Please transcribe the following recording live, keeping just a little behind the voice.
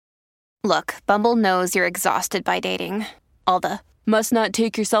Look, Bumble knows you're exhausted by dating. All the must not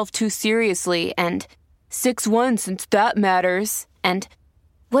take yourself too seriously and 6'1" since that matters. And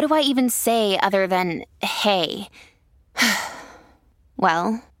what do I even say other than hey?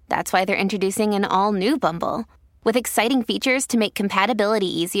 Well, that's why they're introducing an all-new Bumble with exciting features to make compatibility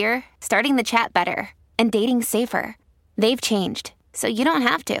easier, starting the chat better, and dating safer. They've changed, so you don't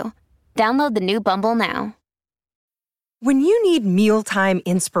have to. Download the new Bumble now. When you need mealtime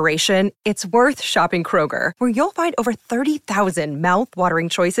inspiration, it's worth shopping Kroger, where you'll find over 30,000 mouth-watering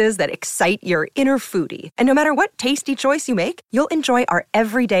choices that excite your inner foodie. And no matter what tasty choice you make, you'll enjoy our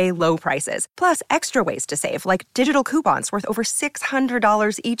everyday low prices, plus extra ways to save, like digital coupons worth over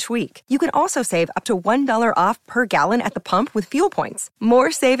 $600 each week. You can also save up to $1 off per gallon at the pump with fuel points.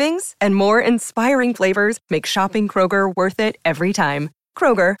 More savings and more inspiring flavors make shopping Kroger worth it every time.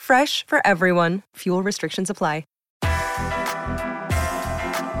 Kroger, fresh for everyone. Fuel restrictions apply.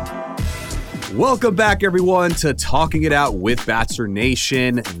 Welcome back, everyone, to Talking It Out with Bachelor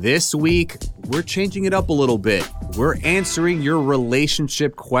Nation. This week, we're changing it up a little bit. We're answering your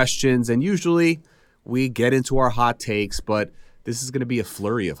relationship questions, and usually we get into our hot takes, but this is going to be a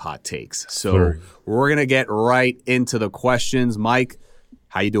flurry of hot takes. So we're going to get right into the questions. Mike,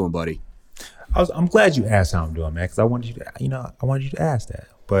 how you doing, buddy? I'm glad you asked how I'm doing, man, because I wanted you to ask that.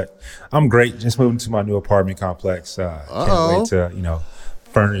 But I'm great. Just moving to my new apartment complex. Can't wait to,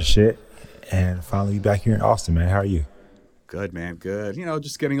 furnish shit. And finally back here in Austin, man. How are you? Good, man. Good.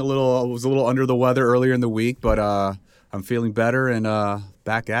 Just getting I was a little under the weather earlier in the week, but I'm feeling better and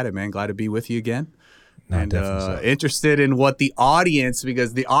back at it, man. Glad to be with you again. No, and so. Interested in what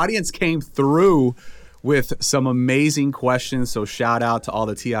because the audience came through with some amazing questions. So shout out to all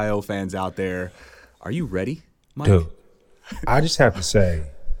the TIO fans out there. Are you ready, Mike? Dude, I just have to say,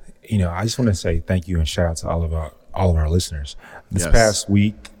 I just want to say thank you and shout out to all of our listeners. This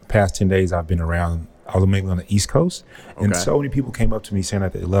past 10 days I've been around. I was mainly on the East Coast, and so many people came up to me saying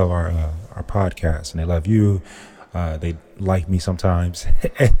that they love our podcast and they love you. They like me sometimes.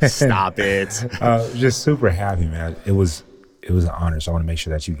 Stop it! Just super happy, man. It was an honor. So I want to make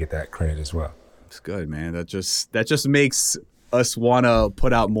sure that you get that credit as well. It's good, man. That just makes us want to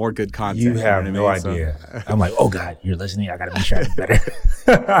put out more good content. You have no idea. So. I'm like, oh God, you're listening. I got to make sure I do better.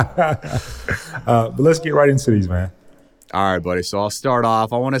 But let's get right into these, man. All right, buddy. So I'll start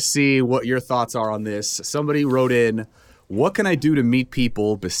off. I want to see what your thoughts are on this. Somebody wrote in, what can I do to meet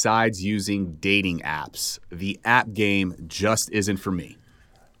people besides using dating apps? The app game just isn't for me.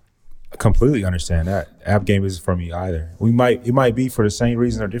 I completely understand that. App game isn't for me either. It might be for the same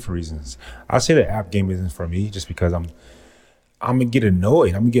reason or different reasons. I say the app game isn't for me just because I'm gonna get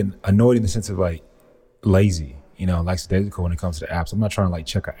annoyed. I'm getting annoyed in the sense of like lazy, lackadaisical when it comes to the apps. I'm not trying to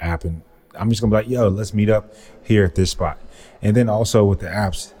check an app and I'm just gonna be like, yo, let's meet up here at this spot. And then also with the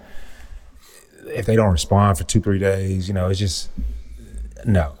apps, if they don't respond for 2-3 days, it's just,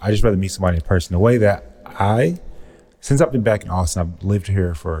 no. I just rather meet somebody in person. The way that since I've been back in Austin, I've lived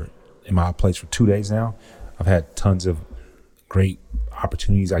here in my place for 2 days now. I've had tons of great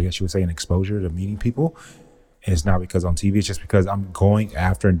opportunities, I guess you would say, and exposure to meeting people. And it's not because on TV, it's just because I'm going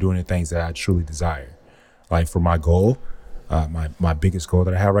after and doing the things that I truly desire. Like for my goal, my biggest goal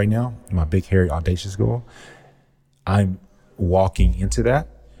that I have right now, my big, hairy, audacious goal, I'm walking into that.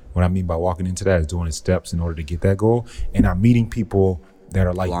 What I mean by walking into that is doing the steps in order to get that goal. And I'm meeting people that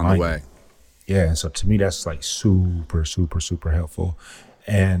are like-minded. Along the way. Yeah, and so to me, that's like super, super, super helpful.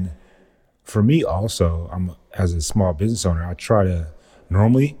 And for me also, as a small business owner, I try to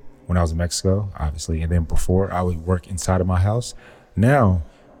normally, when I was in Mexico, obviously, and then before, I would work inside of my house. Now,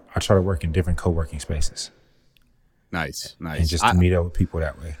 I try to work in different co-working spaces. Nice. And just to meet up with people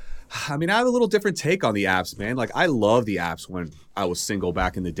that way. I mean, I have a little different take on the apps, man. Like, I love the apps when I was single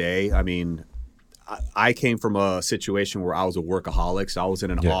back in the day. I mean, I came from a situation where I was a workaholic. So I was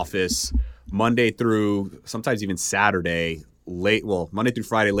in an office Monday through sometimes even Saturday, Monday through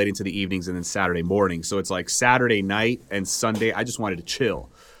Friday, late into the evenings, and then Saturday morning. So it's like Saturday night and Sunday, I just wanted to chill.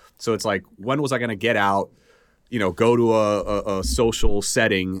 So it's like, when was I going to get out, go to a social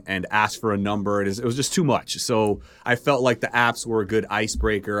setting and ask for a number? It was just too much. So I felt like the apps were a good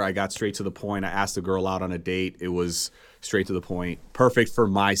icebreaker. I got straight to the point. I asked the girl out on a date. It was straight to the point. Perfect for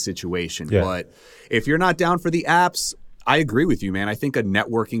my situation. Yeah. But if you're not down for the apps, I agree with you, man. I think a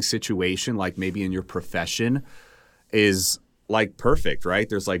networking situation, like maybe in your profession, is like perfect, right?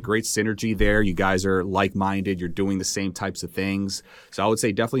 There's like great synergy there. You guys are like-minded. You're doing the same types of things. So I would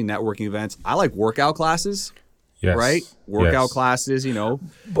say definitely networking events. I like workout classes. Yes. Right? Workout classes,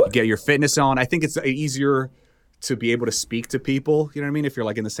 but get your fitness on. I think it's easier to be able to speak to people. You know what I mean? If you're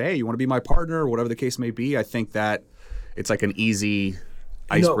like in the say, hey, you want to be my partner or whatever the case may be, I think that it's like an easy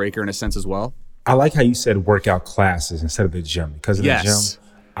icebreaker in a sense as well. I like how you said workout classes instead of the gym, because in the gym,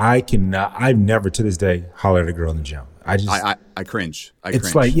 I've never to this day hollered at a girl in the gym. I cringe.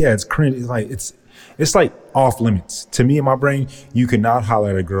 It's like, it's cringe. It's like off limits to me in my brain. You cannot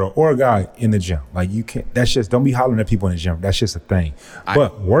holler at a girl or a guy in the gym. Like you can't. That's just, don't be hollering at people in the gym. That's just a thing.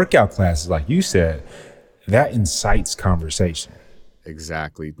 But workout classes, like you said, that incites conversation.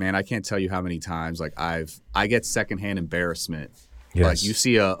 Exactly, man. I can't tell you how many times like I get secondhand embarrassment. Yes. Like you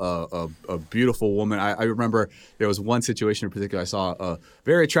see a beautiful woman. I remember there was one situation in particular. I saw a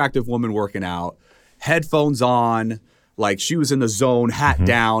very attractive woman working out, headphones on, like she was in the zone, hat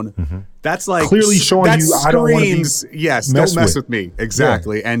down. That's like clearly showing you I don't want to be don't mess with me.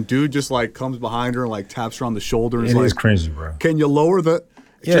 Exactly. Yeah. And dude just like comes behind her and like taps her on the shoulder and it is like, cringy, bro. Can you lower the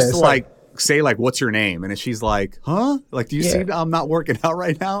just to like say like, what's your name? And she's like, huh? Like, do you see I'm not working out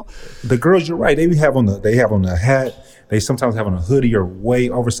right now? The girls, you're right. They have on the hat. They sometimes have on a hoodie or way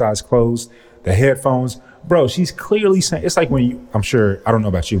oversized clothes, the headphones. Bro, she's clearly saying, it's like when I'm sure, I don't know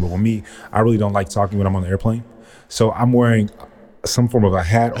about you, but with me, I really don't like talking when I'm on the airplane. So I'm wearing some form of a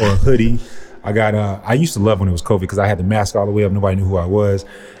hat or a hoodie. I used to love when it was COVID because I had the mask all the way up. Nobody knew who I was.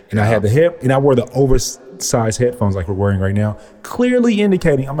 And I had and I wore the oversized headphones like we're wearing right now, clearly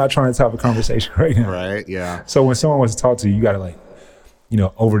indicating I'm not trying to have a conversation right now. Right, yeah. So when someone wants to talk to you, you got to like,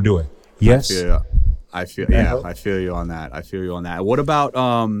 overdo it. Yes. I feel you on that. What about,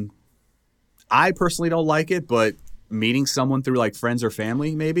 I personally don't like it, but meeting someone through like friends or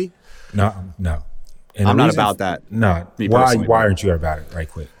family, maybe? No. And I'm not about that. No. Why aren't you about it right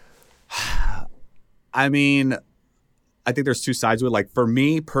quick? I mean, I think there's two sides to it. Like for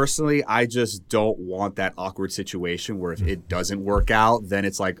me personally, I just don't want that awkward situation where if it doesn't work out, then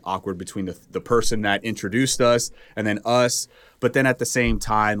it's like awkward between the person that introduced us and then us. But then at the same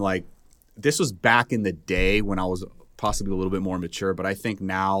time, like this was back in the day when I was possibly a little bit more mature, but I think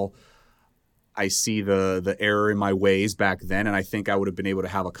now I see the error in my ways back then, and I think I would have been able to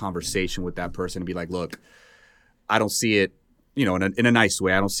have a conversation with that person and be like, look, I don't see it, in a nice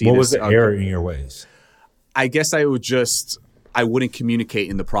way. I don't see What was the error in your ways? I guess I wouldn't communicate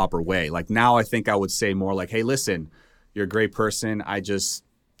in the proper way. Like now I think I would say more like, hey, listen, you're a great person. I just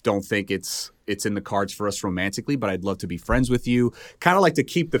don't think it's in the cards for us romantically, but I'd love to be friends with you. Kind of like to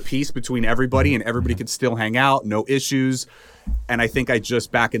keep the peace between everybody and everybody could still hang out, no issues. And I think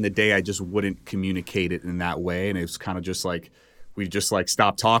back in the day, I just wouldn't communicate it in that way. And it was kind of just like, we just like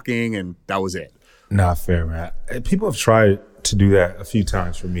stopped talking and that was it. Not fair, man. People have tried to do that a few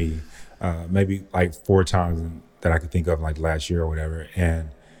times for me, maybe like 4 times that I could think of like last year or whatever. And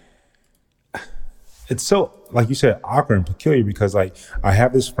it's so, like you said, awkward and peculiar because like I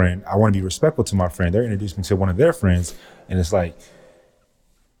have this friend, I want to be respectful to my friend. They're introducing me to one of their friends and it's like,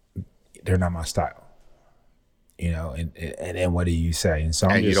 they're not my style. And then what do you say? And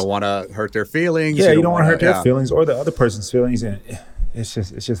so you don't want to hurt their feelings. Yeah, you don't want to hurt their feelings or the other person's feelings. And it's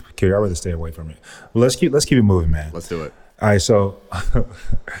just peculiar. I'd rather stay away from it. Well, let's keep it moving, man. Let's do it. All right, so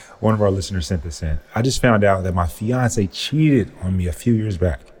one of our listeners sent this in. I just found out that my fiance cheated on me a few years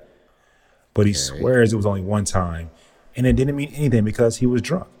back, but he swears it was only one time, and it didn't mean anything because he was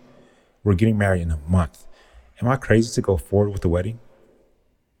drunk. We're getting married in a month. Am I crazy to go forward with the wedding?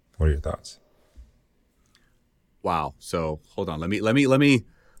 What are your thoughts? Wow. So hold on. Let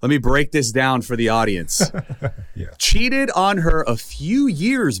me break this down for the audience. Yeah. Cheated on her a few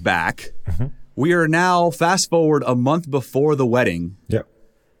years back. Mm-hmm. We are now fast forward a month before the wedding. Yep.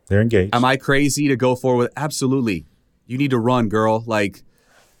 They're engaged. Am I crazy to go forward with? Absolutely. You need to run, girl. Like,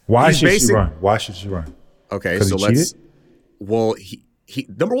 why should she run? Why should she run? Okay, so he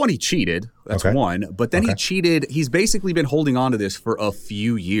number one, he cheated. That's one. But then he cheated. He's basically been holding on to this for a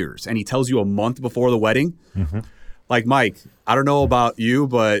few years. And he tells you a month before the wedding. Mm-hmm. Like, Mike, I don't know about you,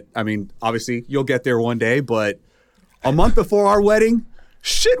 but I mean, obviously you'll get there one day. But a month before our wedding,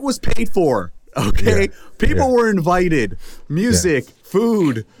 shit was paid for. Okay? Yeah. People were invited. Music,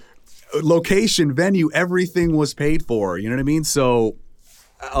 food, location, venue, everything was paid for. You know what I mean? So,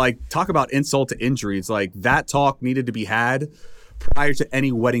 like, talk about insult to injury. It's like that talk needed to be had prior to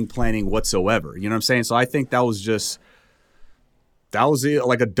any wedding planning whatsoever. You know what I'm saying? So I think that was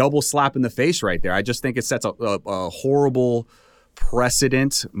like a double slap in the face right there. I just think it sets a horrible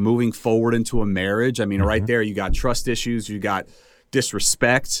precedent moving forward into a marriage. I mean, right there, you got trust issues, you got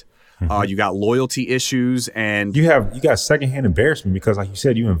disrespect, you got loyalty issues, and you got secondhand embarrassment because, like you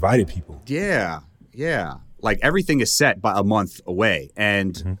said, you invited people. Yeah. Like everything is set by a month away,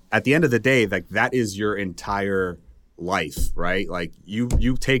 and at the end of the day, like that is your entire life, right? Like you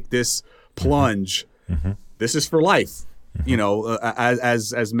take this plunge. This is for life. You know,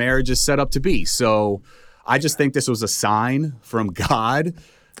 as marriage is set up to be. So I just think this was a sign from God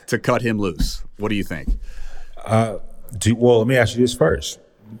to cut him loose. What do you think? Well, let me ask you this first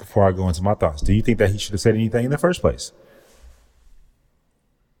before I go into my thoughts. Do you think that he should have said anything in the first place?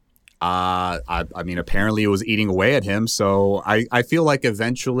 I mean, apparently it was eating away at him. So I feel like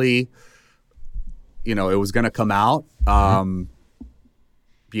eventually, it was going to come out.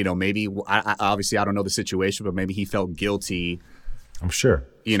 Maybe obviously I don't know the situation, but maybe he felt guilty. I'm sure.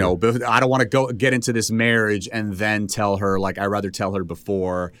 But I don't want to get into this marriage and then tell her, like, I'd rather tell her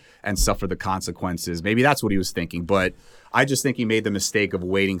before and suffer the consequences. Maybe that's what he was thinking. But I just think he made the mistake of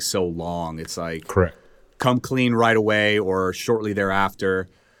waiting so long. It's like, correct. Come clean right away or shortly thereafter.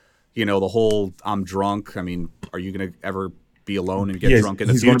 The whole I'm drunk. I mean, are you going to ever be alone and get drunk in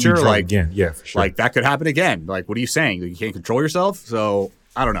the future? Like, again. Yeah, for sure. Like that could happen again. Like, what are you saying? You can't control yourself? So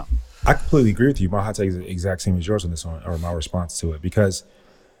I don't know. I completely agree with you. My hot take is the exact same as yours on this one, or my response to it, because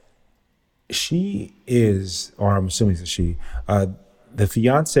she is, or I'm assuming it's she, the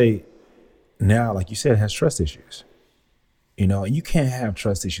fiance now, like you said, has trust issues. And you can't have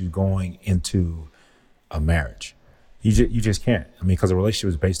trust issues going into a marriage. You just can't. I mean, because a relationship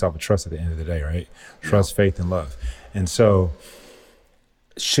is based off of trust at the end of the day, right? Trust, faith, and love. And so,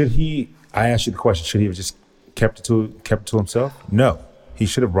 I asked you the question, should he have just kept it to himself? No. He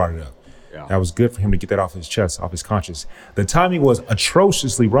should have brought it up. Yeah. That was good for him to get that off his chest, off his conscience. The timing was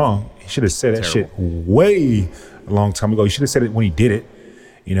atrociously wrong. He should have said that shit way a long time ago. He should have said it when he did it,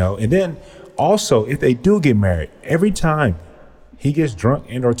 And then also, if they do get married, every time he gets drunk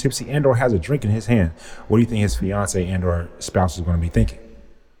and or tipsy and or has a drink in his hand, what do you think his fiance and or spouse is going to be thinking?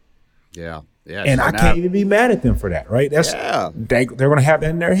 Yeah. Yeah, and I can't even be mad at them for that, right? They're going to have that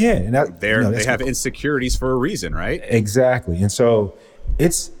in their head, and they have insecurities for a reason, right? Exactly, and so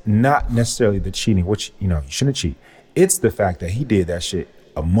it's not necessarily the cheating, which you shouldn't cheat. It's the fact that he did that shit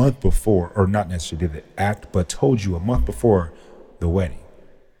a month before, or not necessarily did the act, but told you a month before the wedding.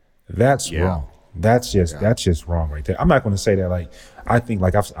 That's wrong. That's just wrong right there. I'm not going to say that. Like, I think,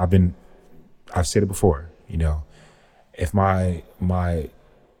 like I've said it before. If my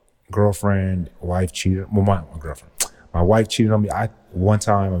girlfriend, wife cheated. Well, my girlfriend, my wife cheated on me. One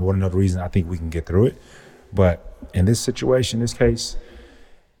time, and another reason, I think we can get through it. But in this situation, this case,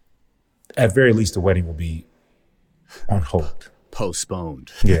 at very least, the wedding will be on hold,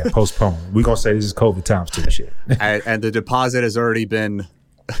 postponed. Yeah, postponed. We're gonna say this is COVID times too, shit. and the deposit has already been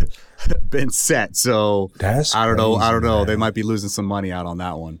set. So that's I don't crazy, know. man. They might be losing some money out on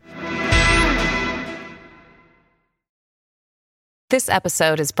that one. This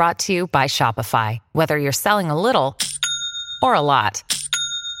episode is brought to you by Shopify. Whether you're selling a little or a lot,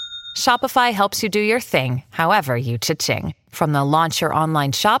 Shopify helps you do your thing, however you cha-ching. From the launch your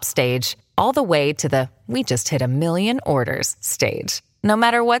online shop stage, all the way to the we just hit 1 million orders stage. No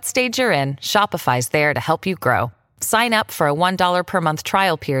matter what stage you're in, Shopify's there to help you grow. Sign up for a $1 per month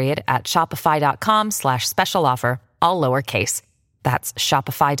trial period at shopify.com/special offer, all lowercase. That's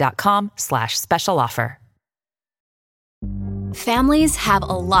shopify.com/special offer. Families have a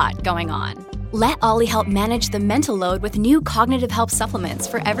lot going on. Let Ollie help manage the mental load with new cognitive help supplements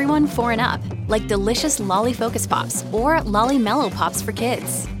for everyone 4 and up, like delicious Lolly Focus Pops or Lolly Mellow Pops for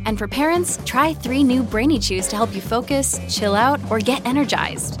kids. And for parents, try 3 new Brainy Chews to help you focus, chill out, or get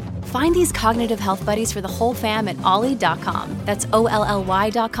energized. Find these cognitive health buddies for the whole fam at ollie.com. That's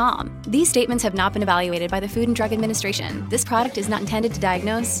OLLY.com. These statements have not been evaluated by the Food and Drug Administration. This product is not intended to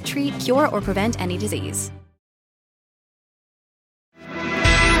diagnose, treat, cure, or prevent any disease.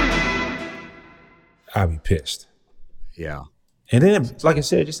 I'd be pissed. Yeah. And then, like I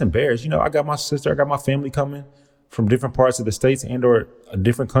said, just embarrassed. I got my sister, I got my family coming from different parts of the states and or a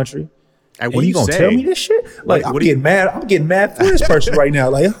different country. And you gonna tell me this shit? Like, I'm getting mad. I'm getting mad for this person right now.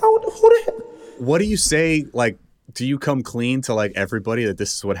 Like, who the hell? What do you say? Like, do you come clean to like everybody that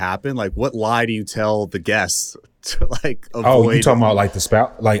this is what happened? Like, what lie do you tell the guests to like avoid? Oh, you talking about like the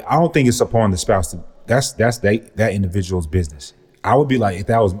spouse? Like, I don't think it's upon the spouse to. That's that individual's business. I would be like, if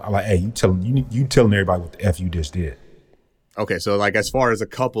that was like, hey, you telling everybody what the F you just did. Okay, so like as far as a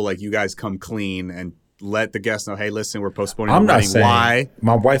couple, like you guys come clean and let the guests know, hey, listen, we're postponing I'm the not wedding. saying Why?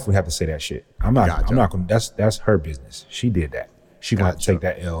 My wife would have to say that shit. I'm not going to, that's her business. She did that. She going to have to take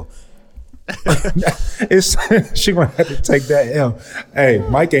that L. She going to have to take that L. Hey,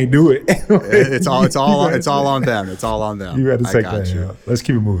 Mike ain't do it. It's all on them. It's all on them. You had to take that L. Let's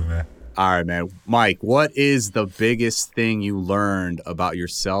keep it moving, man. All right, man. Mike, what is the biggest thing you learned about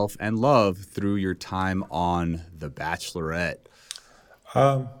yourself and love through your time on The Bachelorette?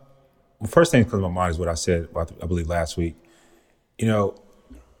 Well, first thing that comes to my mind is what I said about, I believe, last week.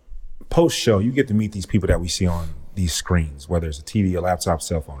 Post-show, you get to meet these people that we see on these screens, whether it's a TV, a laptop,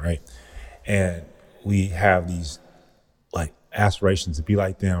 cell phone, right? And we have these like aspirations to be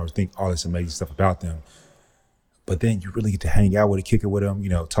like them or think all this amazing stuff about them. But then you really get to hang out with it, kick it with them,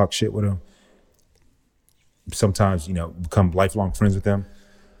 talk shit with them. Sometimes, become lifelong friends with them.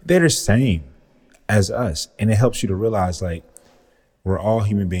 They're the same as us. And it helps you to realize like, we're all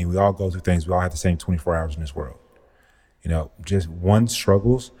human beings. We all go through things. We all have the same 24 hours in this world. Just one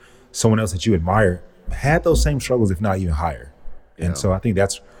struggles. Someone else that you admire had those same struggles, if not even higher. Yeah. And so I think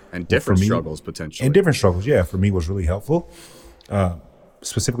that's and different struggles potentially. And different struggles, yeah. For me, was really helpful.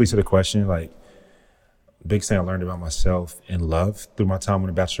 Specifically to the question, like the biggest thing I learned about myself and love through my time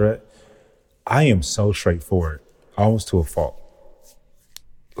on The Bachelorette, I am so straightforward, almost to a fault.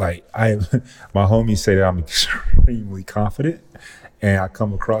 Like my homies say that I'm extremely confident. And I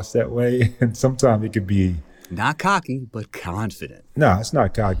come across that way. And sometimes it could be... Not cocky, but confident. No, it's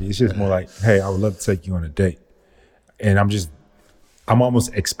not cocky. It's just more like, hey, I would love to take you on a date. And I'm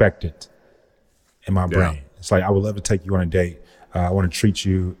almost expectant in my brain. It's like, I would love to take you on a date. I want to treat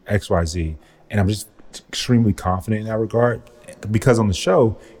you X, Y, Z. And I'm just extremely confident in that regard. Because on the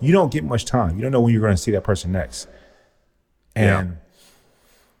show, you don't get much time. You don't know when you're going to see that person next. And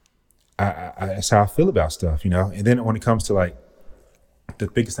that's how I feel about stuff, And then when it comes to like, the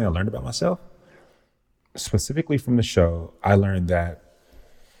biggest thing I learned about myself, specifically from the show, I learned that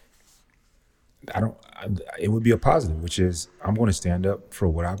it would be a positive, which is I'm going to stand up for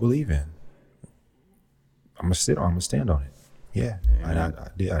what I believe in. I'm going to stand on it. Yeah. And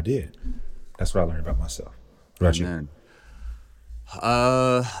I did. That's what I learned about myself. What about you?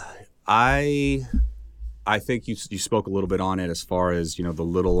 I think you spoke a little bit on it as far as, the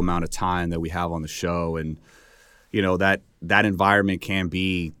little amount of time that we have on the show. And, that environment can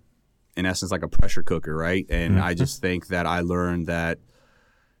be, in essence, like a pressure cooker, right? And I just think that I learned that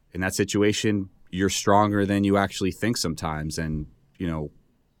in that situation, you're stronger than you actually think sometimes. And,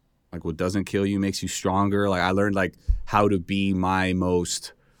 like what doesn't kill you makes you stronger. Like I learned like how to be my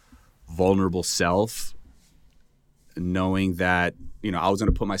most vulnerable self, knowing that, I was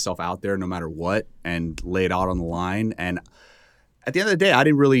going to put myself out there no matter what and lay it out on the line. And at the end of the day,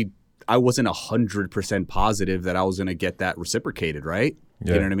 I wasn't 100% positive that I was going to get that reciprocated, right?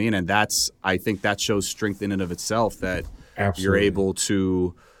 Yeah. You know what I mean? And I think that shows strength in and of itself, that you're able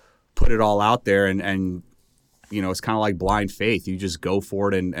to put it all out there and it's kind of like blind faith. You just go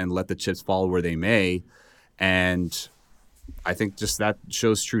for it and let the chips fall where they may. And I think just that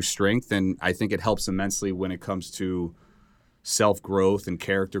shows true strength. And I think it helps immensely when it comes to self-growth and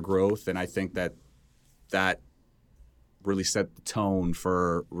character growth. And I think that really set the tone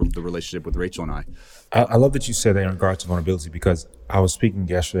for the relationship with Rachel and I. I love that you said that in regards to vulnerability, because I was speaking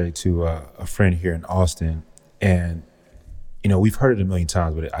yesterday to a friend here in Austin, and we've heard it a million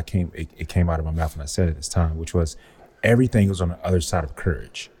times, but it came out of my mouth when I said it this time, which was everything was on the other side of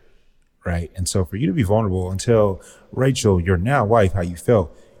courage, right? And so for you to be vulnerable and tell Rachel, your now wife, how you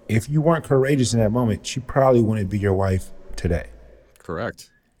felt, if you weren't courageous in that moment, she probably wouldn't be your wife today. Correct.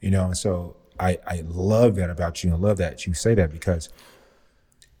 And so I love that about you, and love that you say that, because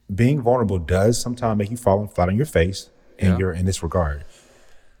being vulnerable does sometimes make you fall flat on your face and you're in this regard.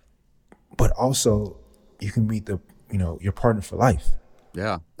 But also you can meet your partner for life.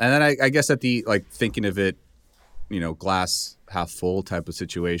 Yeah. And then I guess at the thinking of it, glass half full type of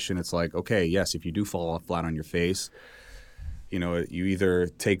situation, it's like, okay, yes, if you do fall flat on your face, you either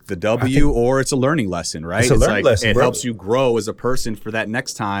take the W or it's a learning lesson, right? It's a learning lesson. It helps you grow as a person for that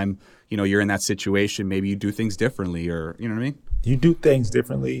next time, you're in that situation. Maybe you do things differently, or, you know what I mean? You do things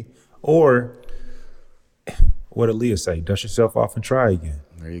differently, or what did Leah say? Dust yourself off and try again.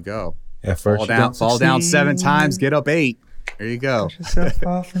 There you go. At first, fall down 7 times, get up 8. There you go. Dust yourself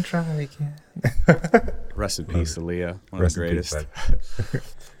off and try again. Rest in peace, Aaliyah. One of the greatest.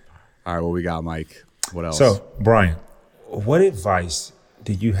 All right, what we got, Mike? What else? So, Brian, what advice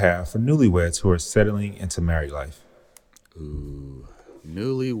do you have for newlyweds who are settling into married life? Ooh,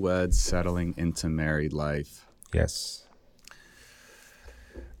 newlyweds settling into married life. Yes.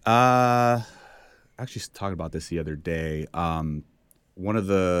 Actually talking about this the other day. One of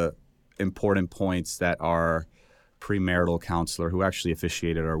the important points that our premarital counselor, who actually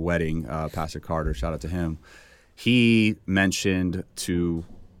officiated our wedding, Pastor Carter, shout out to him, he mentioned to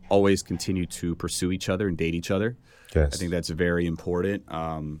always continue to pursue each other and date each other. Yes. I think that's very important.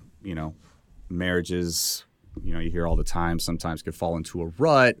 Marriages, you hear all the time, sometimes could fall into a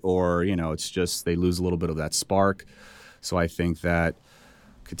rut, or, it's just they lose a little bit of that spark. So I think that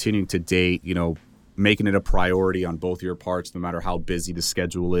continuing to date, making it a priority on both your parts, no matter how busy the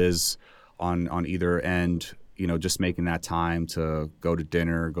schedule is on either end, just making that time to go to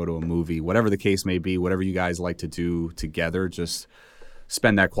dinner, go to a movie, whatever the case may be, whatever you guys like to do together, just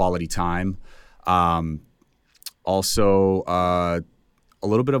spend that quality time. Also, a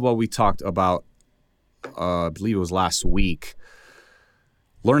little bit of what we talked about, I believe it was last week.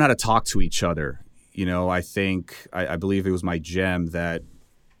 Learn how to talk to each other. You know, I think, I believe it was my gem that,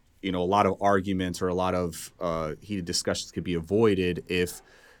 you know, a lot of arguments or a lot of heated discussions could be avoided if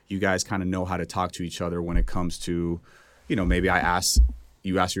you guys kind of know how to talk to each other when it comes to, you know, maybe you ask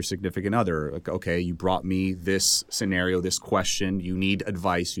your significant other, like, okay, you brought me this scenario, this question, you need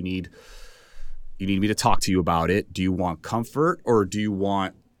advice, you need me to talk to you about it. Do you want comfort or do you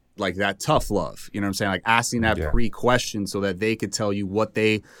want like that tough love? You know what I'm saying? Like asking that pre-question so that they could tell you what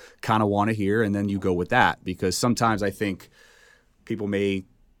they kind of want to hear, and then you go with that. Because sometimes I think people may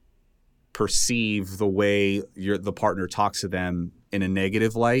perceive the way the partner talks to them in a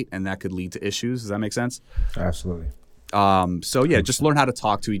negative light, and that could lead to issues. Does that make sense? Absolutely. So yeah, just learn how to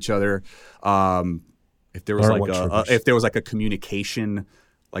talk to each other. If there was like a communication,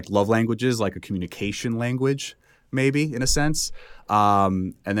 like love languages, like a communication language, maybe in a sense.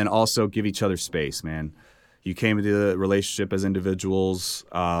 And then also give each other space, man. You came into the relationship as individuals,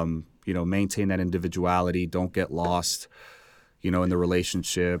 you know, maintain that individuality. Don't get lost, you know, in the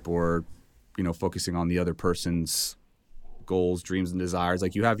relationship or, you know, focusing on the other person's goals, dreams, and desires.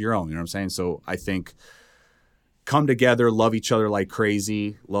 Like you have your own, you know what I'm saying? So I think come together, love each other like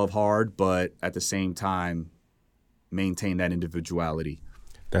crazy, love hard, but at the same time, maintain that individuality.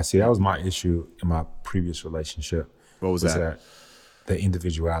 That was my issue in my previous relationship. What was that? The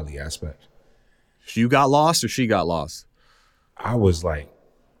individuality aspect. You got lost or she got lost? I was like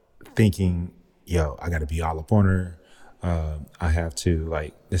thinking, yo, I got to be all up on her. I have to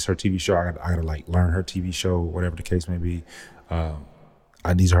like, this is her TV show. I got to like learn her TV show, whatever the case may be.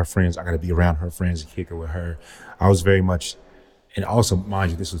 These are her friends. I got to be around her friends and kick it with her. I was very much, and also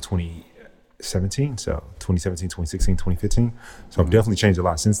mind you, this was 2017, so 2017, 2016, 2015. So I've definitely changed a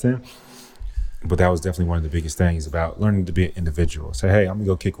lot since then. But that was definitely one of the biggest things about learning to be an individual. Say, hey, I'm gonna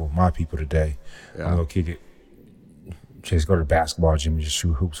go kick it with my people today. Yeah. I'm gonna go kick it, just go to the basketball gym and just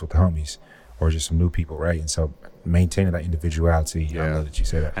shoot hoops with the homies or just some new people, right? And so maintaining that individuality, I love that you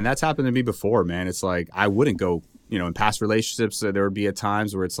say that. And that's happened to me before, man. It's like I wouldn't go, you know, in past relationships, there would be at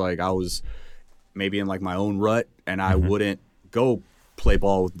times where it's like I was maybe in like my own rut and I wouldn't go play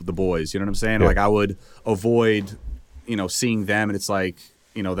ball with the boys. You know what I'm saying? Yeah. Like I would avoid, you know, seeing them, and it's like,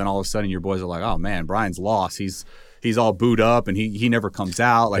 you know, then all of a sudden your boys are like, oh man, Brian's lost. He's all booed up and he never comes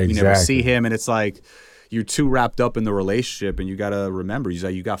out. Like we never see him. And it's like you're too wrapped up in the relationship, and you got to remember,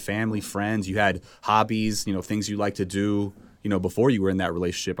 you got family, friends, you had hobbies, you know, things you like to do, you know, before you were in that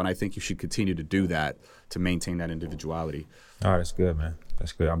relationship. And I think you should continue to do that to maintain that individuality. Oh, that's good, man.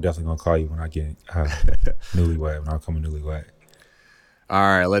 That's good. I'm definitely going to call you when I get newlywed, when I come a newlywed. All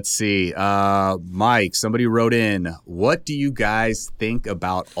right, let's see. Mike, somebody wrote in, what do you guys think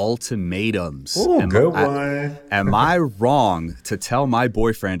about ultimatums? Ooh, good one. Am I wrong to tell my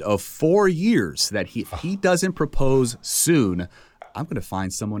boyfriend of 4 years that if he doesn't propose soon, I'm going to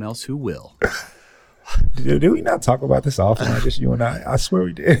find someone else who will? Did we not talk about this offline, just you and I? I swear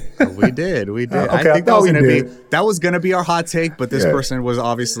we did. We did. Okay, I think that was going to be our hot take, but this person was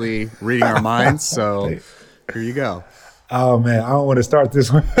obviously reading our minds, so here you go. Oh, man, I don't want to start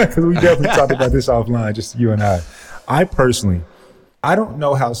this one because we definitely talked about this offline, just you and I. I personally, I don't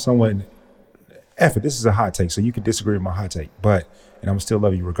know how someone, this is a hot take, so you can disagree with my hot take, and I'm going to still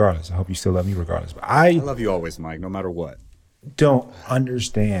love you regardless. I hope you still love me regardless. But I love you always, Mike, no matter what. Don't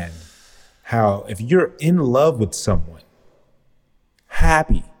understand how if you're in love with someone,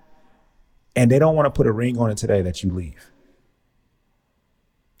 happy, and they don't want to put a ring on it today, that you leave.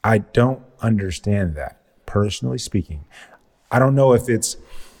 I don't understand that. Personally speaking, I don't know if it's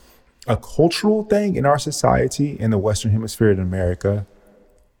a cultural thing in our society in the Western Hemisphere in America.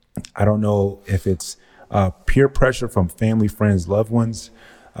 I don't know if it's peer pressure from family, friends, loved ones.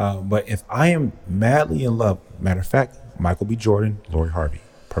 But if I am madly in love, matter of fact, Michael B. Jordan, Lori Harvey,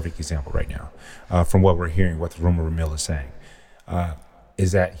 perfect example right now, from what we're hearing, what the rumor mill is saying,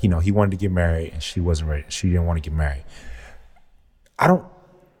 is that, you know, he wanted to get married and she wasn't ready. She didn't want to get married.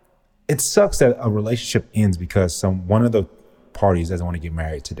 It sucks that a relationship ends because one of the parties doesn't want to get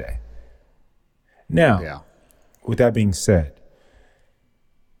married today. Now, with that being said,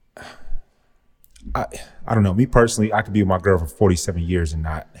 I don't know. Me personally, I could be with my girl for 47 years and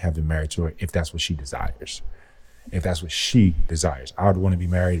not have been married to her if that's what she desires. If that's what she desires. I would want to be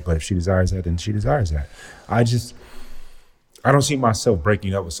married, but if she desires that, then she desires that. I don't see myself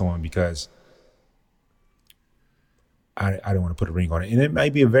breaking up with someone because I don't want to put a ring on it. And it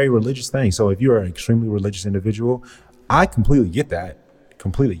might be a very religious thing. So if you're an extremely religious individual, I completely get that.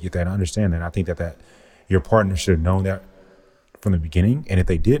 I understand that. I think that your partner should have known that from the beginning. And if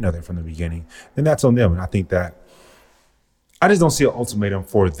they did know that from the beginning, then that's on them. And I think that I just don't see an ultimatum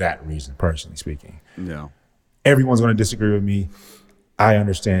for that reason, personally speaking. No. Everyone's going to disagree with me. I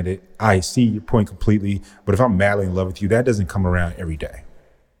understand it. I see your point completely. But if I'm madly in love with you, that doesn't come around every day.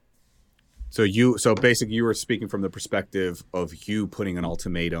 So basically you were speaking from the perspective of you putting an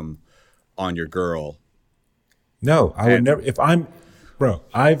ultimatum on your girl. No, I would never. If I'm, bro,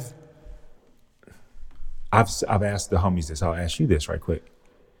 I've asked the homies this. I'll ask you this right quick.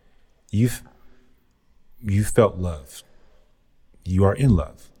 You felt loved. You are in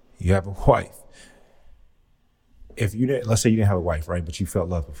love. You have a wife. If you didn't, let's say you didn't have a wife, right? But you felt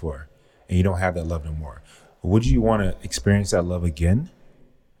love before, and you don't have that love no more. Would you want to experience that love again?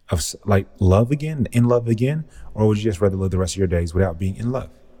 Like love again, in love again, or would you just rather live the rest of your days without being in love?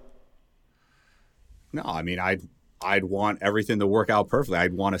 No, I mean, I'd want everything to work out perfectly.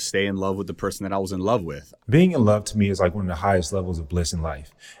 I'd want to stay in love with the person that I was in love with. Being in love to me is like one of the highest levels of bliss in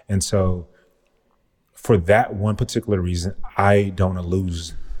life. And so for that one particular reason, I don't want to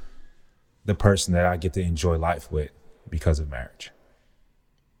lose the person that I get to enjoy life with because of marriage.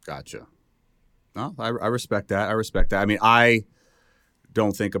 Gotcha. No, I respect that. I respect that. I mean, I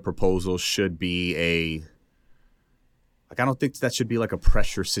don't think a proposal should be I don't think that should be like a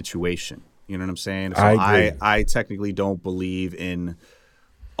pressure situation. You know what I'm saying? So I agree. I technically don't believe in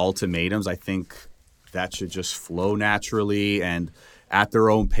ultimatums. I think that should just flow naturally and at their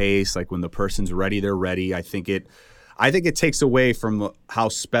own pace. Like when the person's ready, they're ready. I think it takes away from how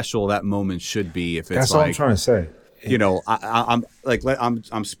special that moment should be. If it's that's all I'm trying to say. You know,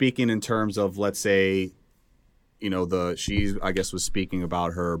 I'm speaking in terms of, let's say, you know, she I guess was speaking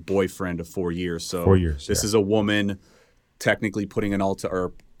about her boyfriend of 4 years. So 4 years. This is a woman technically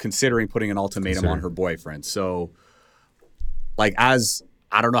considering putting an ultimatum on her boyfriend. So, like, I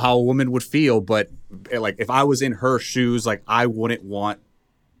don't know how a woman would feel, but like if I was in her shoes, like I wouldn't want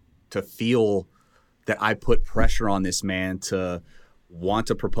to feel that I put pressure on this man to want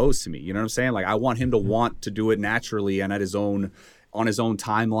to propose to me. You know what I'm saying? Like I want him to want to do it naturally and on his own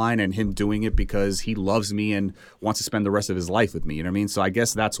timeline, and him doing it because he loves me and wants to spend the rest of his life with me. You know what I mean? So I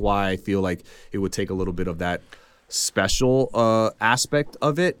guess that's why I feel like it would take a little bit of that special aspect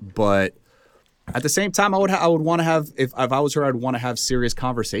of it. But at the same time, I would want to have, if I was her, I'd want to have serious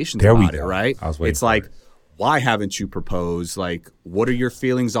conversations about it, right? It's like, why haven't you proposed? Like, what are your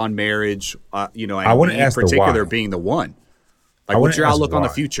feelings on marriage? You know, and I wouldn't ask in particular the why. being the one. Like, what's your outlook on the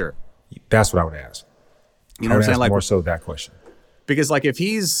future? That's what I would ask. You know what I'm saying? Like more so that question. Because like if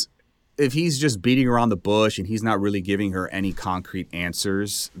he's just beating around the bush and he's not really giving her any concrete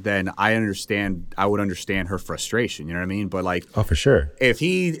answers, then I would understand her frustration. You know what I mean? But like, oh, for sure. If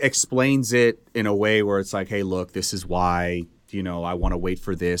he explains it in a way where it's like, hey, look, this is why, you know, I want to wait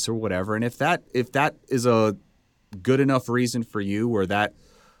for this or whatever. And if that is a good enough reason for you, or that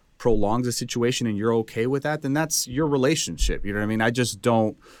prolongs the situation and you're okay with that, then that's your relationship. You know what I mean? I just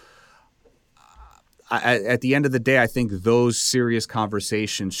don't. At the end of the day, I think those serious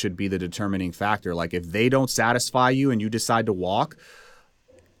conversations should be the determining factor. Like if they don't satisfy you and you decide to walk,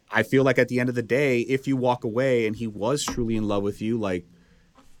 I feel like at the end of the day, if you walk away and he was truly in love with you, like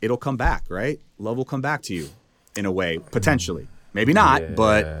it'll come back, right? Love will come back to you in a way, potentially. Maybe not,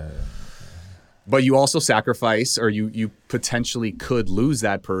 but you also sacrifice, or you potentially could lose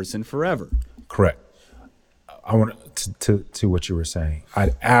that person forever. Correct. I want to what you were saying.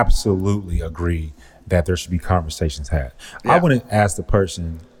 I'd absolutely agree that there should be conversations had. Yeah. I wouldn't ask the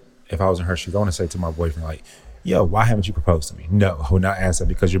person, if I was in her shoes, I want to say to my boyfriend, like, yo, why haven't you proposed to me? No, I would not ask that,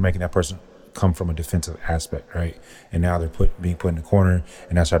 because you're making that person come from a defensive aspect, right? And now they're being put in the corner,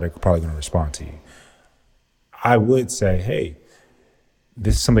 and that's how they're probably going to respond to you. I would say, hey,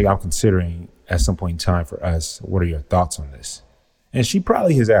 this is something I'm considering at some point in time for us. What are your thoughts on this? And she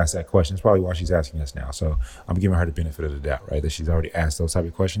probably has asked that question. It's probably why she's asking us now. So I'm giving her the benefit of the doubt, right? That she's already asked those type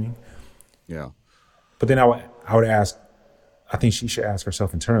of questioning. Yeah. But then I would ask, I think she should ask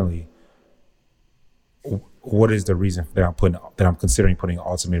herself internally, what is the reason that I'm considering putting an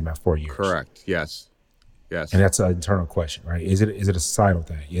ultimatum at 4 years? Correct. Yes. Yes. And that's an internal question, right? Is it a societal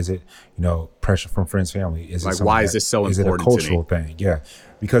thing? Is it, pressure from friends, family? Is it like, why is this so important to me? Is it a cultural thing? Yeah.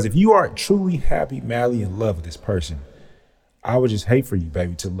 Because if you are truly happy, madly in love with this person, I would just hate for you,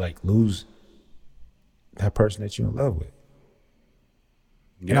 baby, to like lose that person that you're in love with.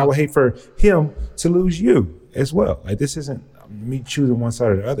 Yeah. And I would hate for him to lose you as well. Like, this isn't me choosing one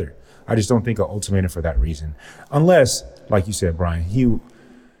side or the other. I just don't think an ultimatum for that reason. Unless, like you said, Brian, he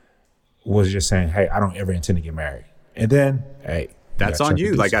was just saying, hey, I don't ever intend to get married. And then, hey. That's on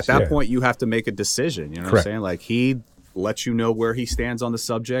you. Like, at that point, you have to make a decision. You know what I'm saying? Like, he let you know where he stands on the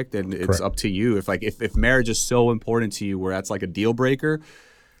subject, and it's up to you. If marriage is so important to you, where that's like a deal breaker,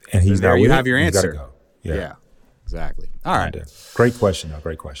 and he's there not you with have it, your you answer. gotta go. Yeah, exactly. All right, great question. Though.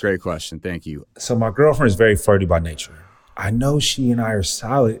 Great question. Great question. Thank you. So my girlfriend is very flirty by nature. I know she and I are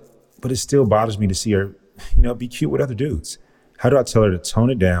solid, but it still bothers me to see her, be cute with other dudes. How do I tell her to tone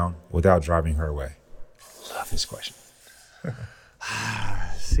it down without driving her away? Love this question.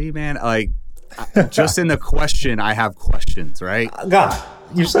 See, man, just in the question, I have questions, right? God,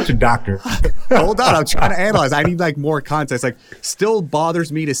 you're such a doctor. Hold on, I'm trying to analyze. I need more context. Still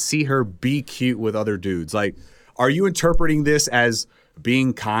bothers me to see her be cute with other dudes. Are you interpreting this as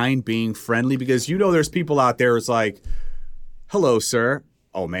being kind, being friendly? Because there's people out there. It's like, hello, sir.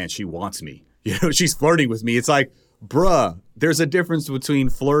 Oh man, she wants me. She's flirting with me. It's like, bruh, there's a difference between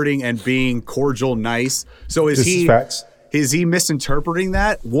flirting and being cordial, nice. So is he misinterpreting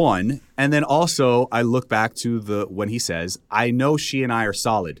that? One. And then also I look back to when he says, I know she and I are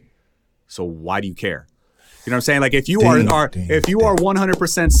solid. So why do you care? You know what I'm saying? If you are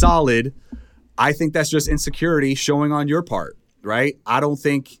 100% solid, I think that's just insecurity showing on your part, right? I don't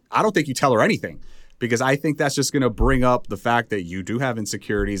think you tell her anything, because I think that's just going to bring up the fact that you do have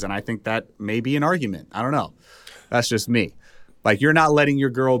insecurities, and I think that may be an argument. I don't know. That's just me. You're not letting your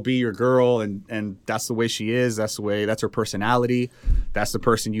girl be your girl, and that's the way she is. That's her personality. That's the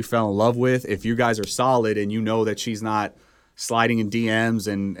person you fell in love with. If you guys are solid and you know that she's not sliding in DMs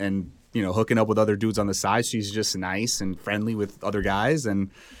and hooking up with other dudes on the side, she's just nice and friendly with other guys.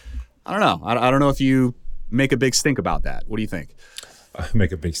 And I don't know. I don't know if you make a big stink about that. What do you think? I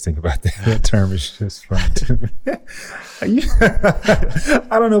make a big stink about that. That term is just funny to me.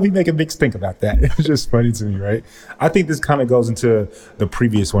 I don't know if we make a big stink about that. It's just funny to me, right? I think this kind of goes into the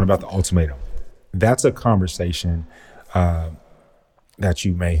previous one about the ultimatum. That's a conversation that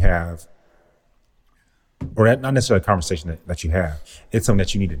you may have, or not necessarily a conversation that you have. It's something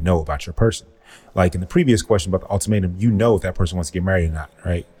that you need to know about your person. Like in the previous question about the ultimatum, if that person wants to get married or not,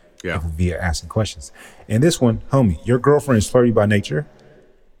 right? Yeah. Via asking questions. And this one, homie, your girlfriend is flirty by nature.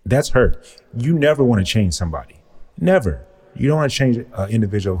 That's her. You never want to change somebody. Never. You don't want to change an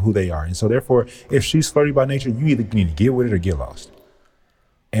individual who they are. And so therefore, if she's flirty by nature, you either need to get with it or get lost.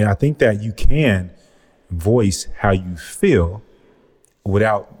 And I think that you can voice how you feel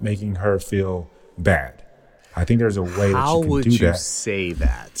without making her feel bad. I think there's a way that you can do that. How would you say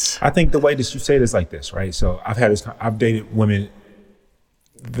that? I think the way that you say it is like this, right? So I've dated women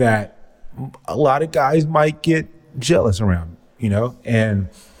that a lot of guys might get jealous around, and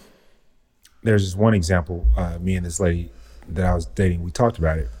there's this one example, me and this lady that I was dating, we talked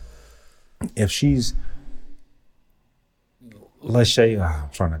about it. If she's, let's say, I'm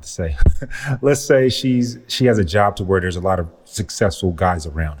trying not to say, let's say she has a job to where there's a lot of successful guys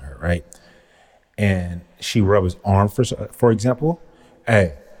around her, right? And she rubs his arm, for example,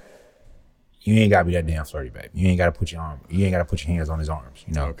 hey, you ain't gotta be that damn flirty, babe. You ain't gotta put your hands on his arms.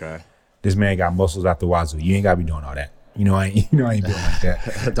 Okay. This man got muscles out the wazoo. You ain't gotta be doing all that. I ain't doing like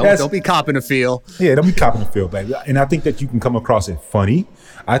that. Don't be copping a feel. Yeah, don't be copping a feel, babe. And I think that you can come across it funny.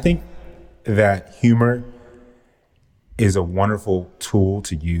 I think that humor is a wonderful tool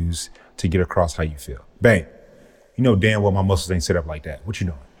to use to get across how you feel. Babe, damn well my muscles ain't set up like that. What you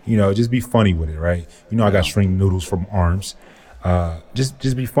doing? Just be funny with it, right? I got string noodles from arms.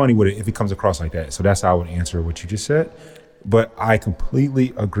 Just be funny with it if it comes across like that. So that's how I would answer what you just said. But I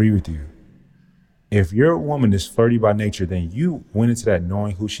completely agree with you. If your woman is flirty by nature, then you went into that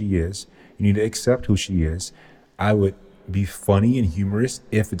knowing who she is. You need to accept who she is. I would be funny and humorous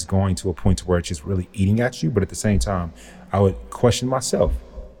if it's going to a point to where it's just really eating at you. But at the same time, I would question myself.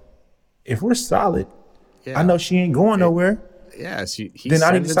 If we're solid, I know she ain't going nowhere. Yes, then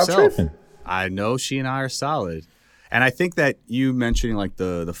I need to stop tripping. I know she and I are solid. And I think that you mentioning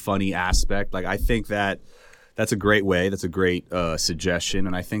the funny aspect, I think that's a great way. That's a great suggestion.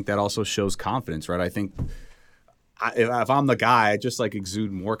 And I think that also shows confidence, right? I think if I'm the guy, I just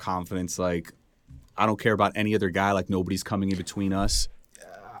exude more confidence. I don't care about any other guy. Nobody's coming in between us.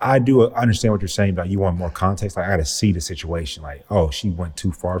 I do understand what you're saying about you want more context. I got to see the situation. She went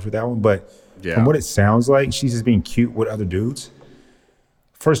too far for that one. But from what it sounds like, she's just being cute with other dudes.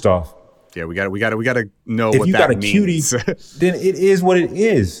 First off, yeah, we got to know if what you that got a means. cutie, then it is what it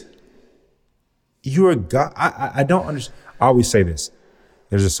is. You're a guy. I don't understand. I always say this.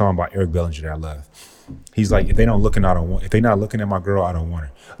 There's a song by Eric Bellinger that I love. He's like, if they're not looking at my girl, I don't want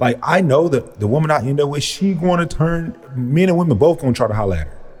her. I know that the woman I end up with, she going to turn, men and women both going to try to holler at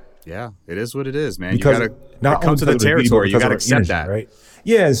her. Yeah, it is what it is, man. Because you got to come to the territory. You got to accept that, right?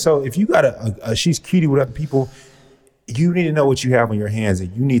 Yeah. So if you got she's cutie with other people, you need to know what you have on your hands,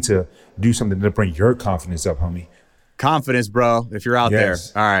 and you need to do something to bring your confidence up, homie. Confidence, bro, if you're out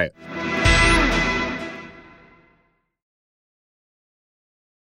Yes. there. All right.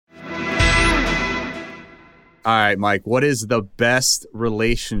 All right, Mike, what is the best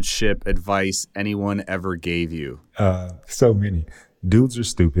relationship advice anyone ever gave you? So many. Dudes are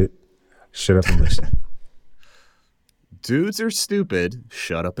stupid. Shut up and listen. Dudes are stupid.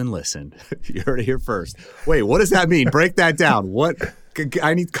 Shut up and listen. You heard it here first. Wait, what does that mean? Break that down. What?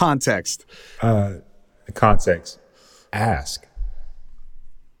 I need context. Context. Ask.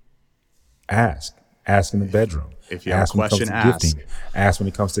 Ask in the bedroom. If you have a question, when it comes to ask. gifting. Ask when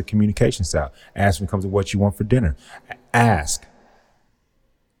it comes to communication style. Ask when it comes to what you want for dinner. Ask.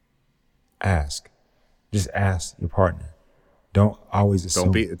 Just ask your partner. Don't always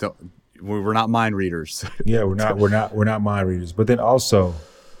assume. We're not mind readers. Yeah, we're not mind readers. But then also,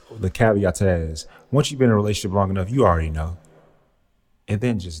 the caveat to that is, once you've been in a relationship long enough, you already know. And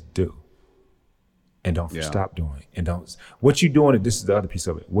then just do. And don't stop doing. And don't. What you doing? This is the other piece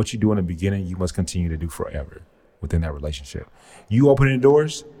of it. What you do in the beginning, you must continue to do forever within that relationship. You opening the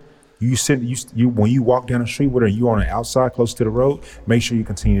doors. You when you walk down the street with her, you on the outside close to the road. Make sure you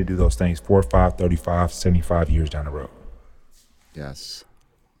continue to do those things 4, 5, 35, 75 years down the road. Yes,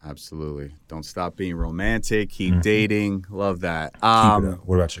 absolutely. Don't stop being romantic. Keep dating. Love that. Keep it up.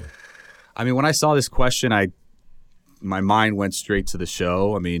 What about you? I mean, when I saw this question, my mind went straight to the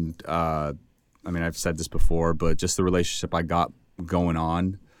show. I mean, I've said this before, but just the relationship I got going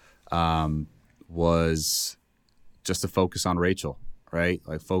on was just to focus on Rachel, right?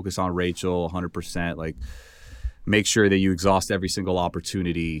 Like focus on Rachel 100%. Like make sure that you exhaust every single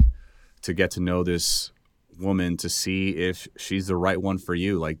opportunity to get to know this woman, to see if she's the right one for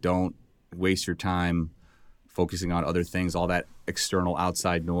you. Like don't waste your time focusing on other things, all that external